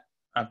that,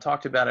 I've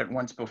talked about it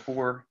once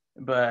before,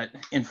 but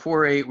in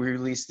 4.8, we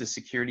released the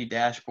security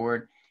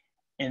dashboard,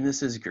 and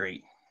this is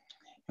great.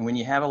 And when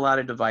you have a lot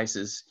of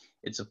devices,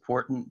 it's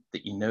important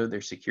that you know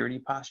their security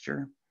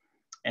posture.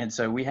 And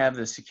so we have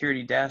the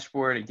security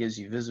dashboard. It gives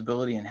you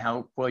visibility in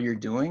how well you're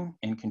doing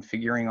in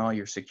configuring all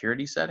your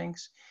security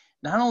settings,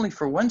 not only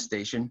for one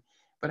station,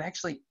 but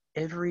actually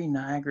every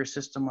Niagara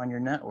system on your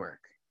network.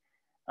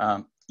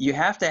 You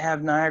have to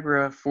have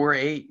Niagara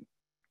 4.8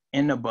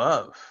 and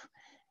above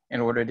in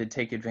order to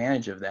take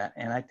advantage of that.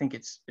 And I think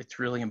it's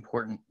really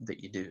important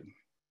that you do.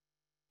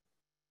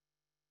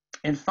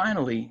 And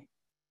finally,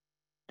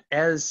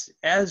 as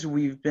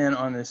we've been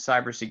on this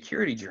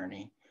cybersecurity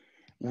journey,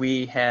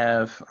 we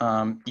have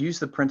used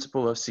the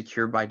principle of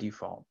secure by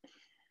default.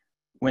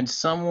 When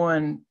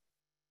someone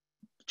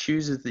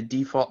chooses the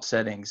default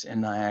settings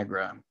in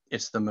Niagara,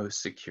 it's the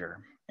most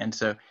secure. And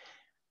so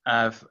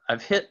I've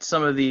hit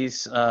some of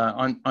these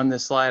on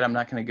this slide. I'm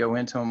not going to go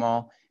into them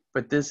all,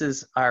 but this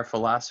is our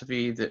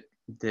philosophy that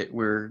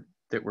we're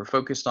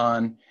focused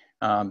on.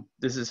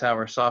 This is how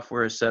our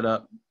software is set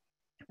up.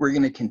 We're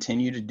going to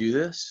continue to do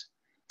this.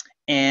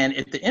 And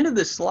at the end of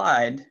this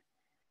slide,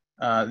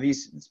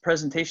 these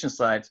presentation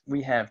slides,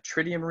 we have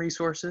Tridium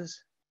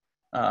resources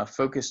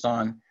focused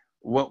on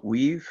what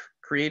we've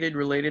created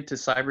related to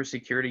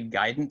cybersecurity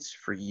guidance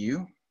for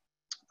you,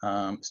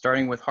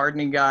 starting with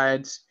hardening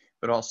guides,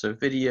 but also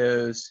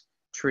videos,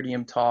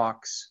 Tridium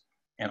talks,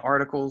 and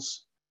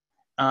articles.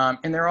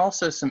 And there are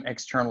also some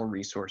external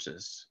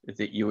resources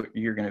that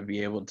you're going to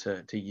be able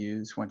to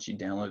use once you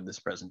download this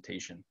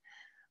presentation.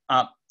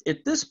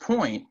 At this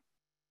point,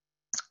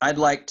 I'd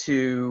like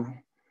to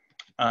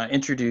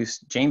introduce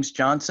James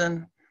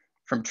Johnson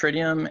from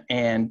Tridium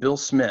and Bill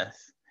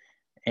Smith.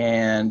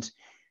 And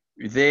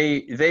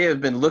they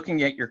have been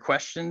looking at your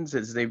questions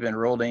as they've been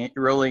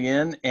rolling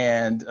in,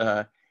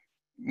 and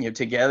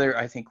together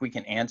I think we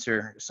can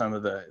answer some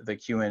of the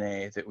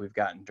Q&A that we've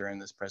gotten during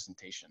this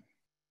presentation.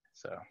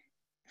 So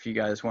if you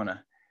guys want to.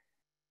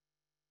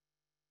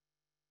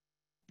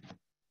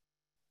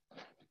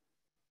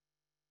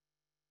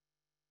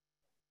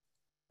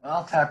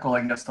 I'll tackle,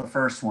 I guess, the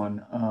first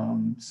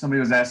one.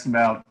 Somebody was asking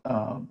about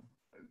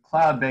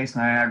cloud-based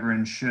Niagara,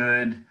 and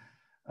should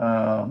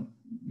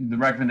the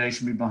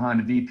recommendation be behind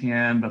a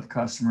VPN, but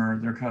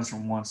their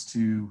customer wants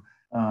to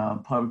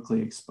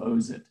publicly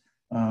expose it.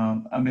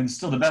 I mean,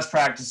 still the best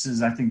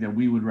practices I think that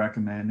we would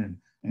recommend,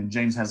 and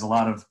James has a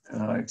lot of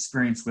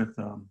experience with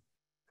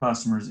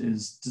customers,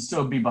 is to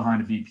still be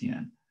behind a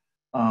VPN.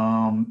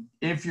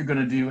 If you're going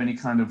to do any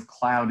kind of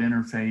cloud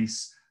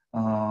interface,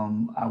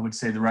 I would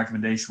say the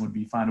recommendation would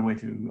be find a way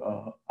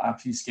to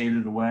obfuscate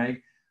it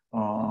away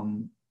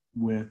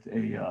with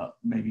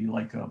maybe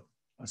like a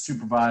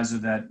supervisor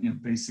that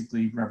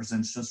basically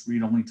represents just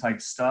read-only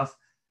type stuff.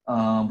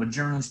 But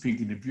generally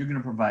speaking, if you're going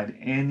to provide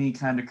any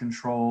kind of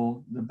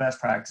control, the best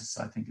practice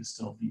I think is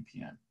still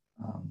VPN.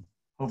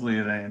 Hopefully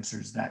that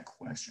answers that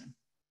question.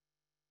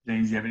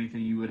 James, do you have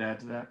anything you would add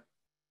to that?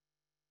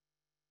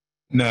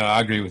 No, I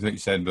agree with what you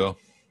said, Bill.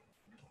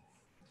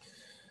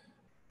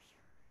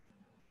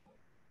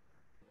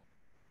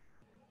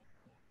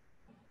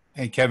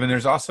 Hey, Kevin,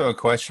 there's also a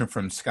question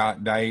from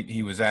Scott Dite.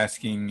 He was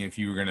asking if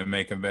you were going to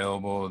make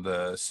available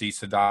the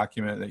CISA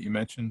document that you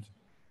mentioned.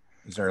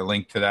 Is there a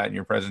link to that in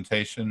your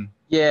presentation?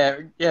 Yeah,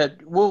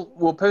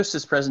 we'll post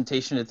this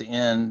presentation at the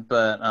end,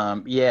 but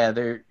yeah,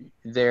 there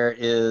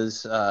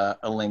is a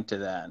link to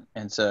that,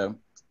 and so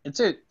it's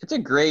a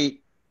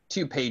great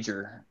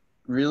 2-pager,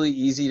 really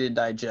easy to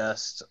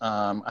digest.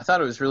 I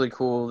thought it was really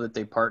cool that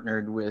they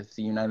partnered with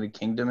the United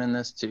Kingdom in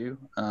this too.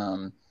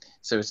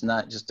 So it's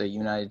not just a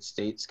United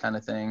States kind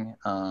of thing.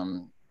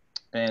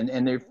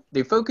 and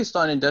they focused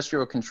on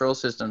industrial control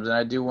systems, and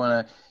I do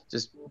want to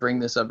just bring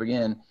this up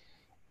again.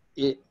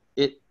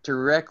 It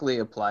directly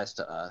applies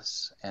to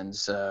us, and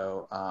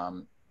so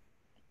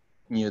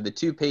you know, the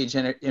 2-page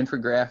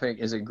infographic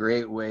is a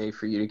great way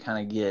for you to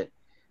kind of get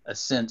a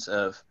sense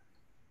of,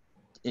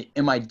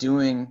 am I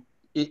doing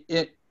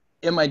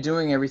am I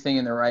doing everything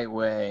in the right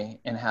way,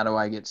 and how do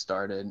I get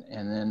started?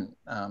 And then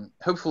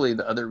hopefully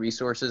the other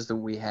resources that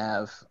we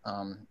have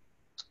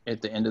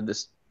at the end of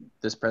this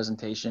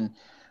presentation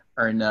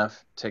are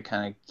enough to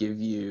kind of give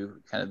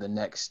you kind of the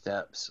next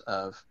steps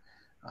of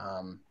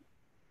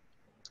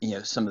you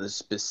know, some of the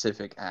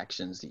specific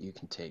actions that you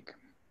can take.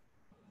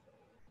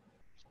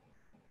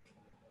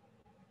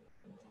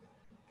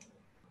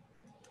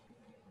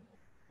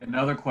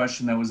 Another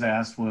question that was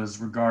asked was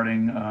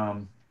regarding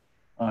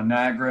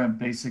Niagara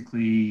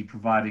basically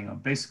providing a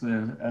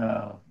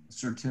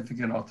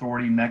certificate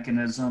authority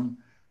mechanism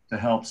to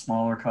help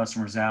smaller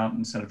customers out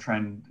instead of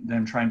trying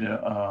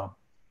to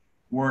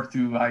work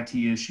through IT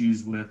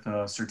issues with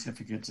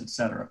certificates, et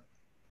cetera.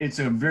 It's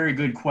a very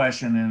good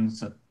question, and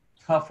it's a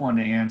tough one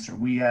to answer.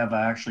 We have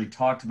actually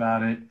talked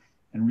about it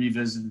and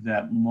revisited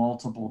that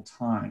multiple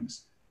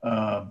times.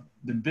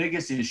 The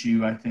biggest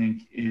issue, I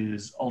think,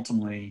 is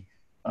ultimately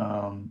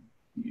Honeywell,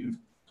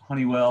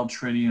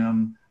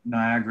 Tridium,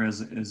 Niagara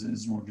as an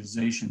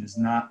organization is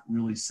not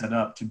really set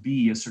up to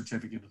be a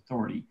certificate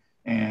authority.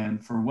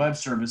 And for web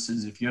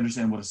services, if you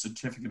understand what a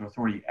certificate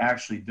authority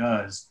actually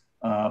does,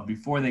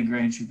 before they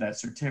grant you that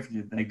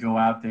certificate, they go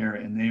out there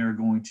and they are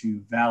going to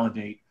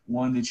validate,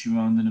 one, that you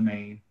own the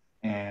domain,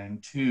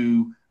 and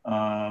two,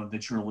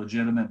 that you're a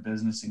legitimate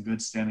business in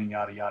good standing,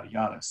 yada, yada,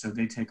 yada. So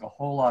they take a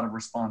whole lot of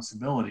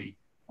responsibility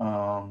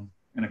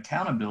and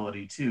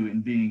accountability too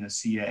in being a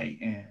CA.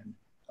 And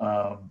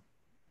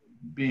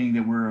being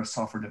that we're a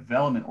software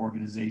development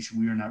organization,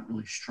 we are not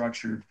really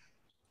structured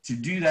to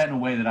do that in a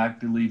way that I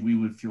believe we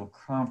would feel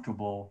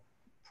comfortable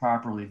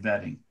properly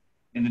vetting.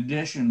 In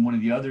addition, one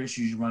of the other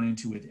issues you run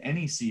into with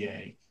any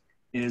CA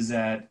is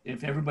that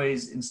if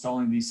everybody's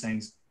installing these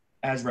things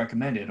as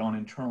recommended on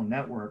internal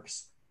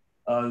networks,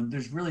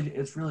 it's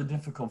really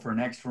difficult for an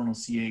external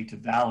CA to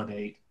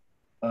validate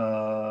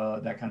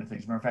that kind of thing.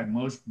 As a matter of fact,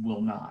 most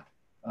will not.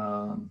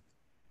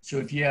 So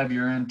if you have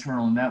your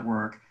internal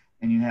network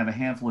and you have a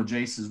handful of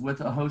JASes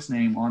with a host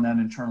name on that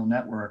internal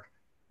network,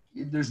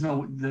 there's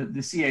no,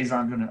 the CAs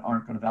aren't going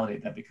to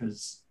validate that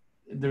because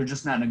they're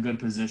just not in a good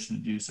position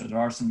to do so. There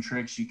are some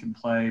tricks you can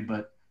play,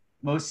 but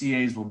most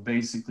CAs will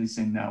basically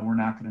say, no, we're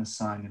not going to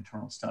assign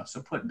internal stuff.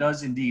 So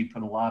does indeed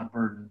put a lot of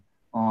burden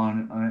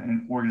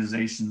on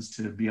organizations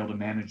to be able to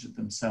manage it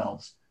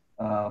themselves.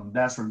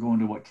 That's where going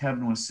to what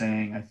Kevin was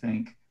saying, I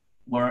think,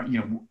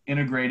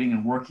 integrating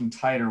and working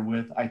tighter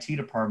with IT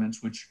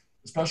departments, which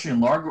especially in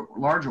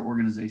larger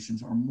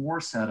organizations are more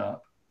set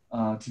up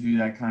to do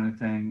that kind of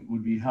thing,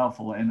 would be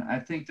helpful. And I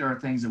think there are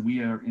things that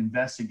we are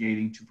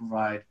investigating to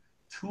provide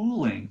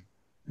tooling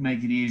to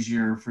make it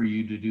easier for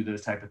you to do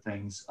those type of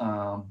things.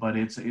 But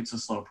it's a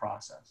slow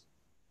process.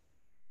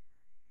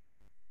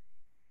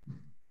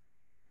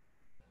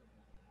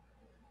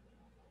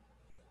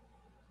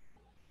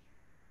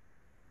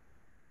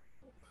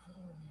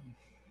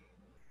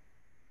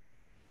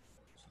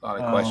 A lot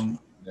of questions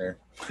there.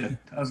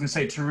 I was going to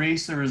say,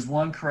 Therese, there is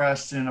one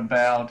question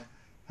about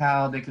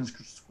how they can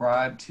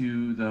subscribe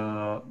to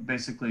the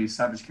basically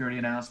cybersecurity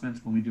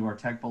announcements when we do our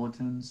tech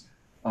bulletins.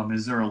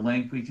 Is there a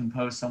link we can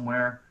post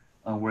somewhere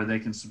where they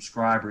can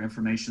subscribe, or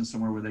information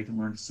somewhere where they can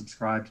learn to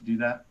subscribe to do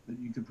that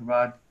you could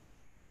provide?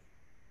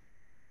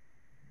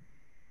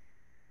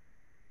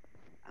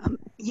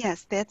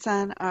 Yes, that's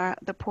on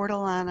the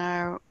portal on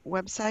our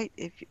website.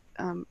 If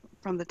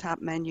from the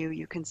top menu,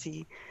 you can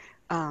see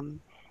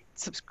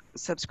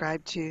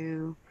subscribe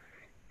to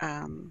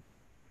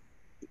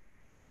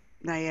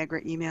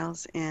Niagara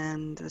emails,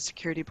 and the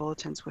security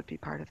bulletins would be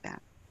part of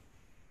that.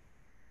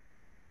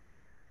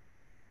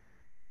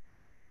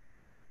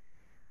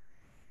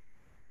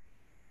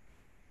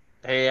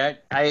 Hey,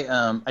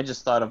 I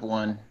just thought of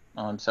one,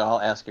 so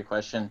I'll ask a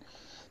question.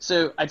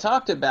 So I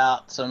talked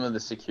about some of the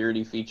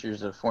security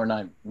features of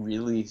 4.9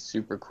 really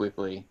super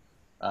quickly,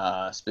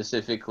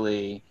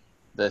 specifically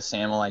the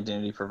SAML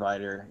identity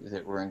provider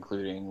that we're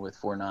including with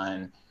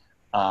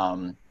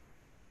 4.9.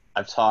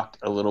 I've talked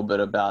a little bit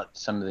about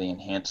some of the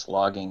enhanced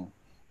logging,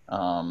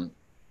 and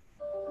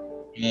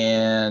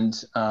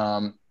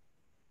I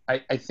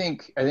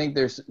think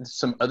there's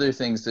some other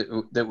things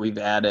that we've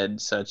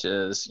added, such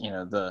as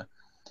the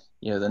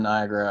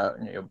Niagara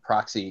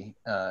proxy,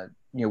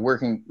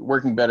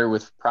 working better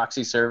with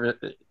proxy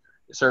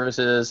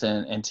services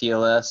and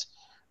TLS.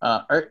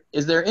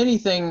 Is there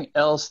anything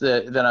else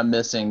that I'm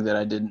missing that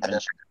I didn't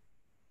mention?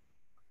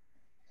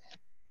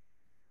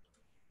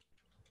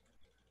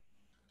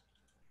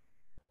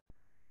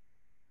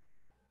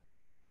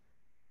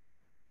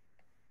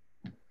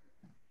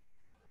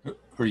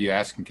 Who are you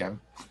asking, Kevin?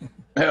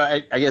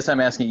 I guess I'm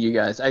asking you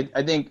guys. I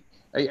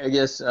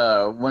guess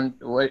one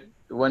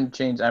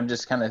change, I'm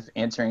just kind of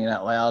answering it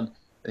out loud.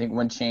 I think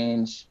one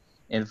change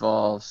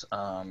involves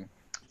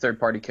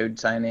third-party code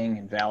signing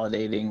and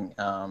validating,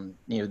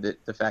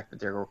 the fact that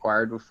they're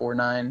required with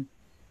 4.9.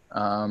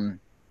 I'm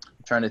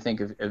trying to think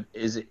of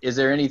is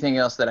there anything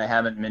else that I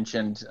haven't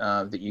mentioned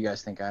that you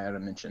guys think I ought to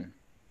mention?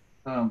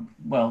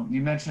 Well,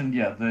 you mentioned,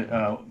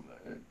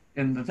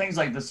 in the things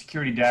like the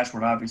security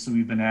dashboard, obviously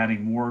we've been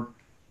adding more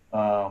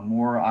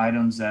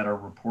items that are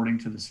reporting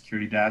to the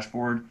security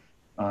dashboard.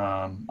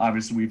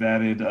 Obviously, we've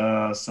added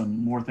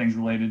some more things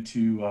related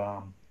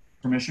to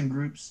permission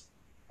groups.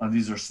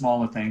 These are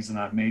smaller things and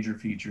not major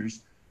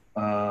features.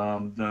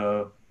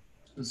 The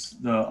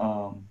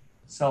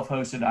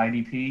self-hosted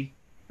IDP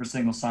for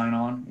single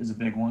sign-on is a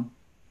big one.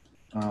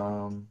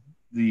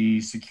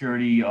 The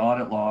security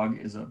audit log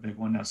is a big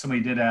one. Now,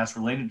 somebody did ask,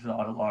 related to the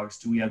audit logs,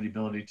 do we have the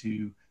ability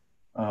to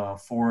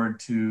forward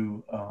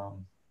to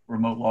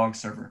remote log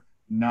server?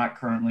 Not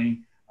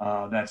currently.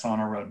 That's on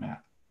our roadmap.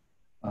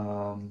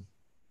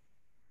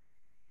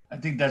 I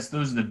think those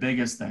are the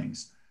biggest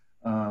things.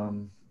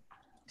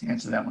 To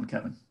answer that one,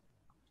 Kevin.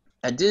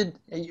 I did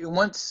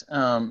once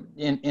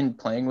in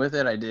playing with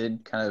it. I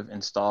did kind of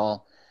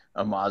install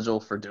a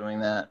module for doing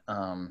that,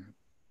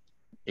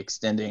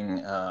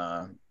 extending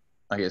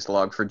I guess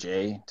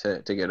log4j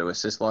to go to a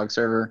syslog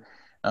server.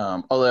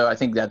 Although I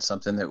think that's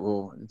something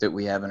that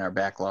we have in our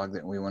backlog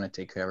that we want to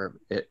take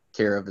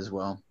care of as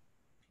well.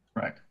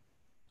 Correct.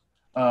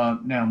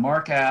 Now,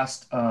 Mark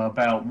asked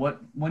about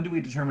when do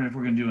we determine if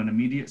we're going to do an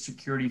immediate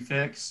security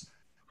fix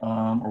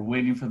or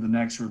waiting for the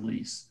next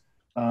release?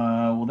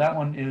 Well, that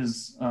one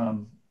is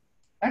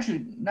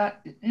actually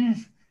not.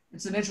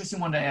 It's an interesting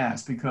one to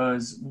ask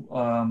because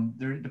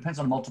it depends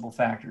on multiple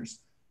factors.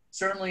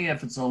 Certainly,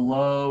 if it's a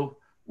low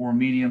or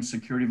medium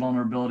security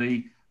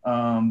vulnerability,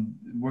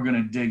 we're going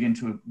to dig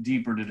into it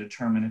deeper to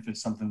determine if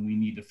it's something we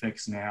need to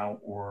fix now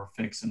or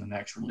fix in the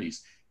next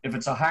release. If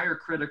it's a higher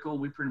critical,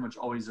 we pretty much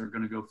always are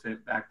going to go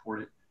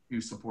backport it to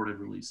supported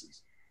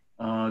releases.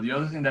 The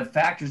other thing that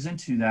factors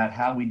into that,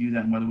 how we do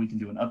that and whether we can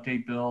do an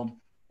update build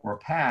or a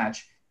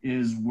patch,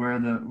 is where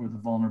the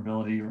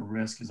vulnerability or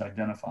risk is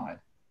identified.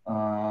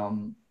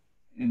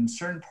 In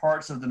certain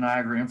parts of the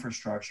Niagara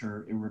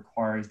infrastructure, it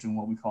requires doing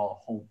what we call a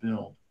whole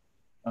build,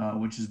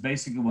 which is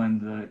basically when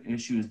the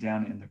issue is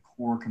down in the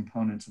core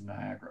components of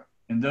Niagara.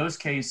 In those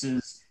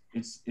cases,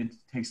 it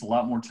takes a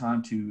lot more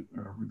time to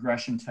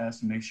regression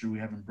test and make sure we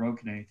haven't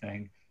broken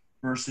anything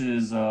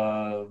versus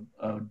a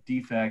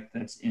defect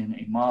that's in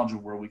a module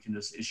where we can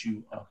just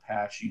issue a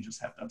patch. You just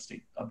have to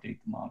update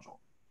the module.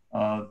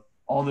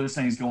 All those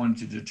things go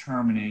into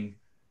determining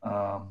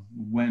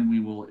when we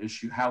will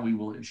issue, how we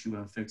will issue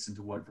and fix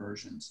into what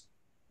versions.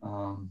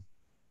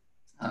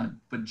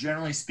 But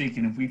generally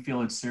speaking, if we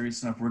feel it's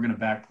serious enough, we're going to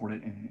backport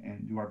it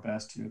and do our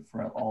best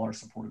for all our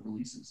supported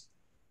releases.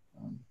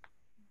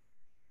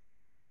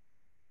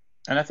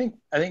 And I think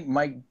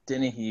Mike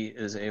Dennehy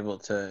is able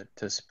to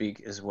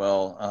speak as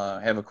well.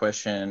 I have a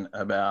question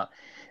about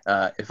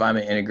if I'm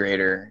an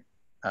integrator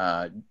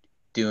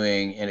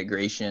doing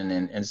integration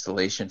and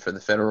installation for the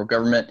federal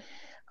government.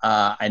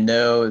 I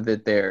know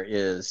that there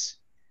is,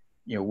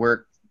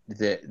 work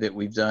that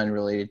we've done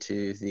related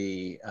to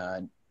the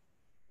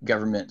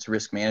government's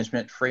risk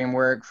management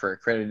framework for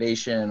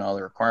accreditation and all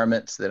the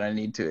requirements that I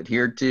need to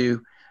adhere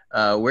to.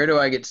 Where do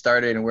I get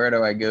started and where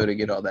do I go to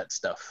get all that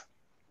stuff?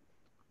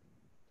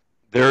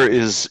 There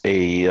is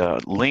a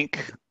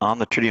link on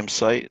the Tridium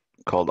site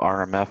called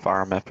RMF.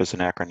 RMF is an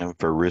acronym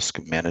for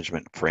Risk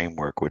Management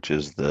Framework, which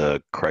is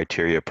the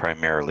criteria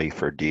primarily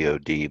for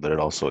DoD, but it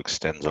also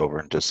extends over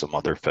into some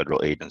other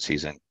federal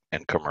agencies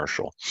and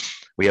commercial.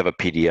 We have a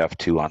PDF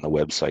too on the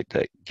website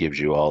that gives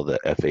you all the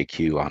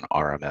FAQ on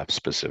RMF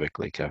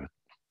specifically, Kevin.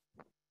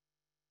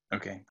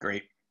 Okay,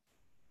 great.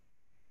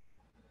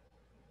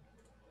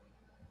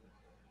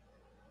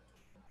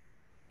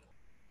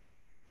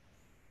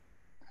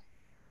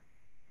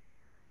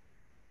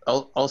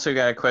 Also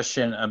got a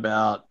question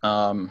about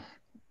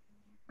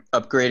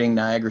upgrading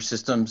Niagara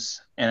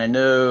systems, and I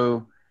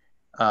know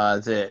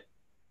that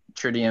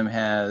Tridium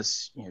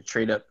has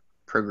trade up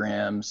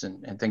programs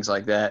and things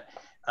like that.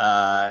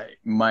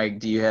 Mike,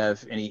 do you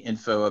have any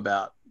info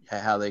about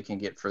how they can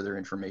get further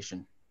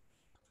information?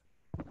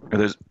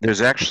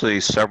 There's actually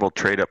several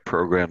trade-up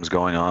programs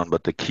going on,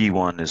 but the key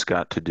one has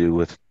got to do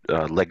with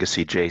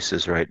legacy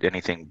JACEs, right?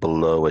 Anything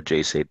below a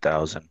JACE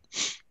 8000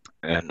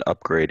 and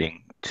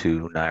upgrading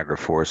to Niagara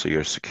 4 so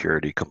you're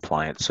security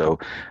compliant. So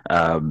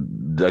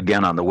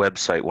again, on the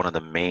website, one of the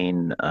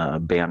main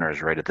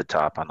banners right at the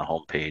top on the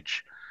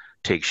homepage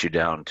takes you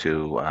down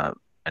to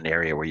an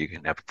area where you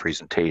can have a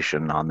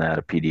presentation on that,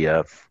 a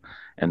PDF,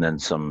 and then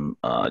some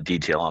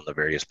detail on the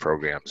various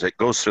programs. It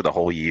goes through the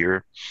whole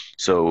year,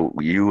 so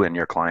you and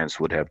your clients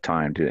would have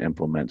time to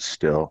implement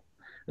still.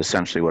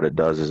 Essentially what it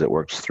does is it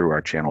works through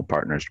our channel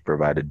partners to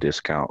provide a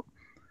discount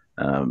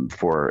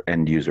for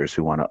end users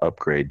who want to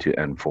upgrade to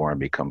N4 and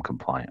become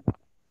compliant.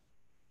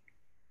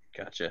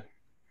 Gotcha.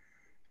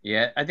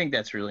 Yeah, I think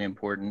that's really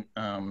important.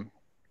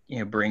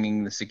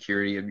 Bringing the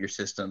security of your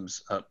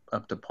systems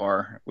up to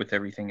par with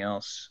everything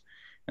else,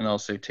 and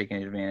also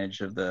taking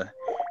advantage of the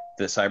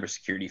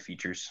cybersecurity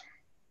features.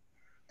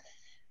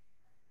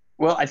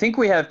 Well, I think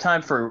we have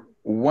time for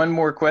one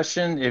more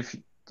question.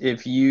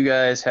 If you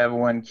guys have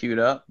one queued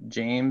up,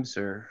 James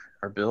or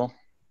Bill.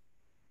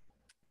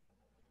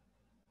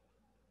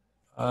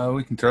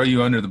 We can throw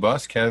you under the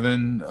bus,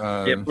 Kevin.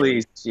 Yeah,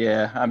 please.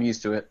 Yeah, I'm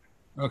used to it.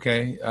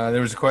 Okay.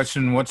 There was a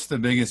question, what's the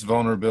biggest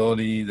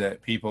vulnerability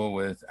that people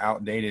with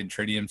outdated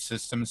Tridium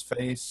systems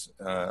face?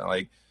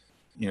 Like,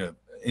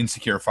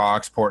 insecure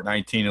Fox, port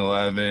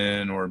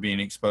 1911, or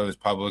being exposed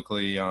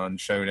publicly on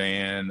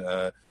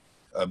Shodan,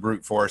 a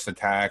brute force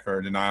attack or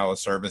a denial of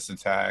service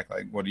attack.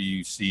 Like, what do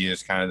you see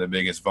as kind of the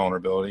biggest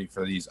vulnerability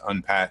for these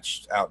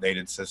unpatched,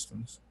 outdated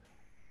systems?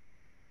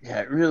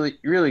 Yeah, really,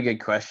 really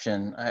good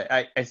question.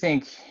 I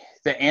think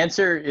the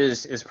answer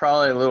is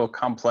probably a little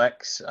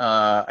complex.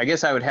 I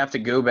guess I would have to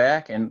go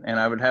back and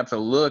I would have to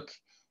look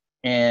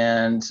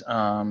and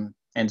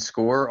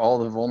score all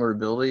the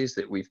vulnerabilities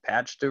that we've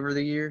patched over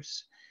the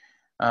years.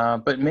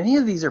 But many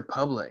of these are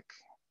public,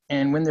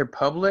 and when they're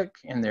public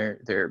and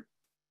they're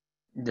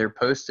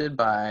posted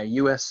by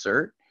US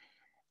CERT,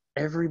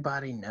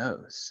 everybody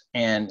knows,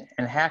 and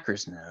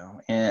hackers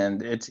know,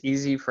 and it's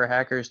easy for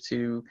hackers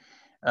to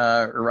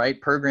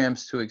write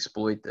programs to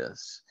exploit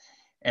this.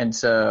 And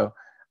so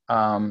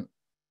I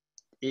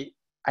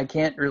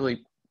can't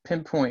really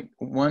pinpoint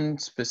one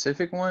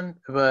specific one,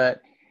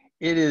 but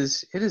it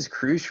is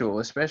crucial,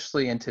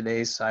 especially in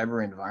today's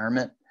cyber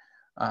environment,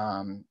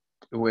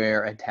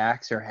 where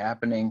attacks are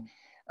happening,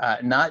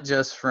 not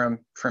just from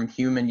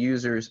human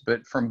users,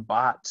 but from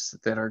bots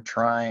that are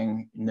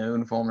trying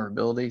known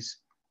vulnerabilities.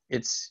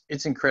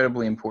 It's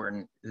incredibly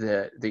important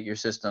that your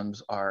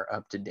systems are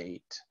up to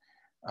date.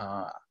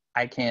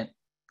 I can't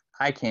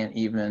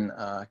even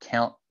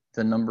count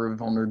the number of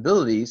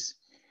vulnerabilities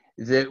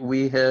that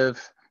we have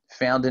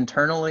found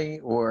internally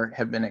or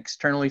have been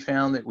externally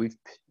found that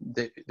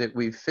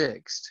we've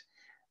fixed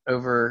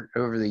over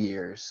the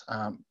years.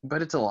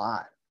 But it's a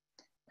lot.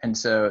 And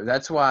so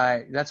that's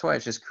why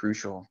it's just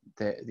crucial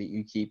that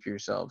you keep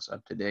yourselves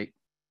up to date.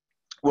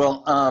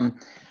 Well,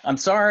 I'm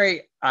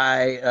sorry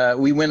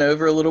we went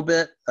over a little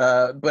bit,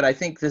 but I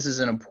think this is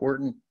an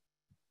important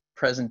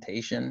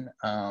presentation.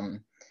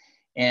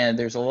 And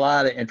there's a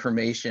lot of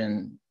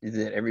information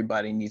that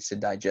everybody needs to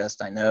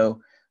digest, I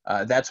know.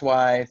 That's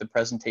why the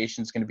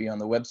presentation is going to be on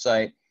the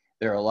website.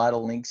 There are a lot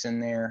of links in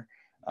there.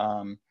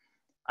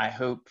 I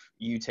hope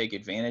you take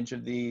advantage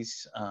of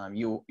these.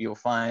 You'll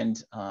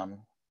find,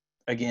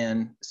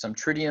 again, some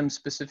Tridium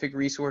specific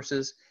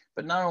resources,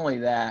 but not only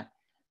that,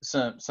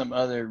 some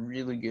other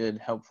really good,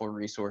 helpful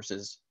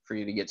resources for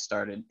you to get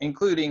started,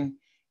 including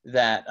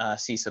that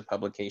CISA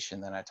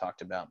publication that I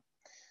talked about.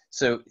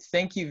 So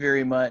thank you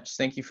very much.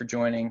 Thank you for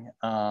joining.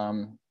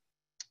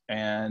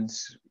 And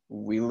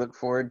we look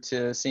forward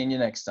to seeing you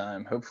next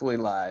time, hopefully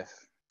live.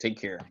 Take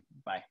care.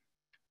 Bye.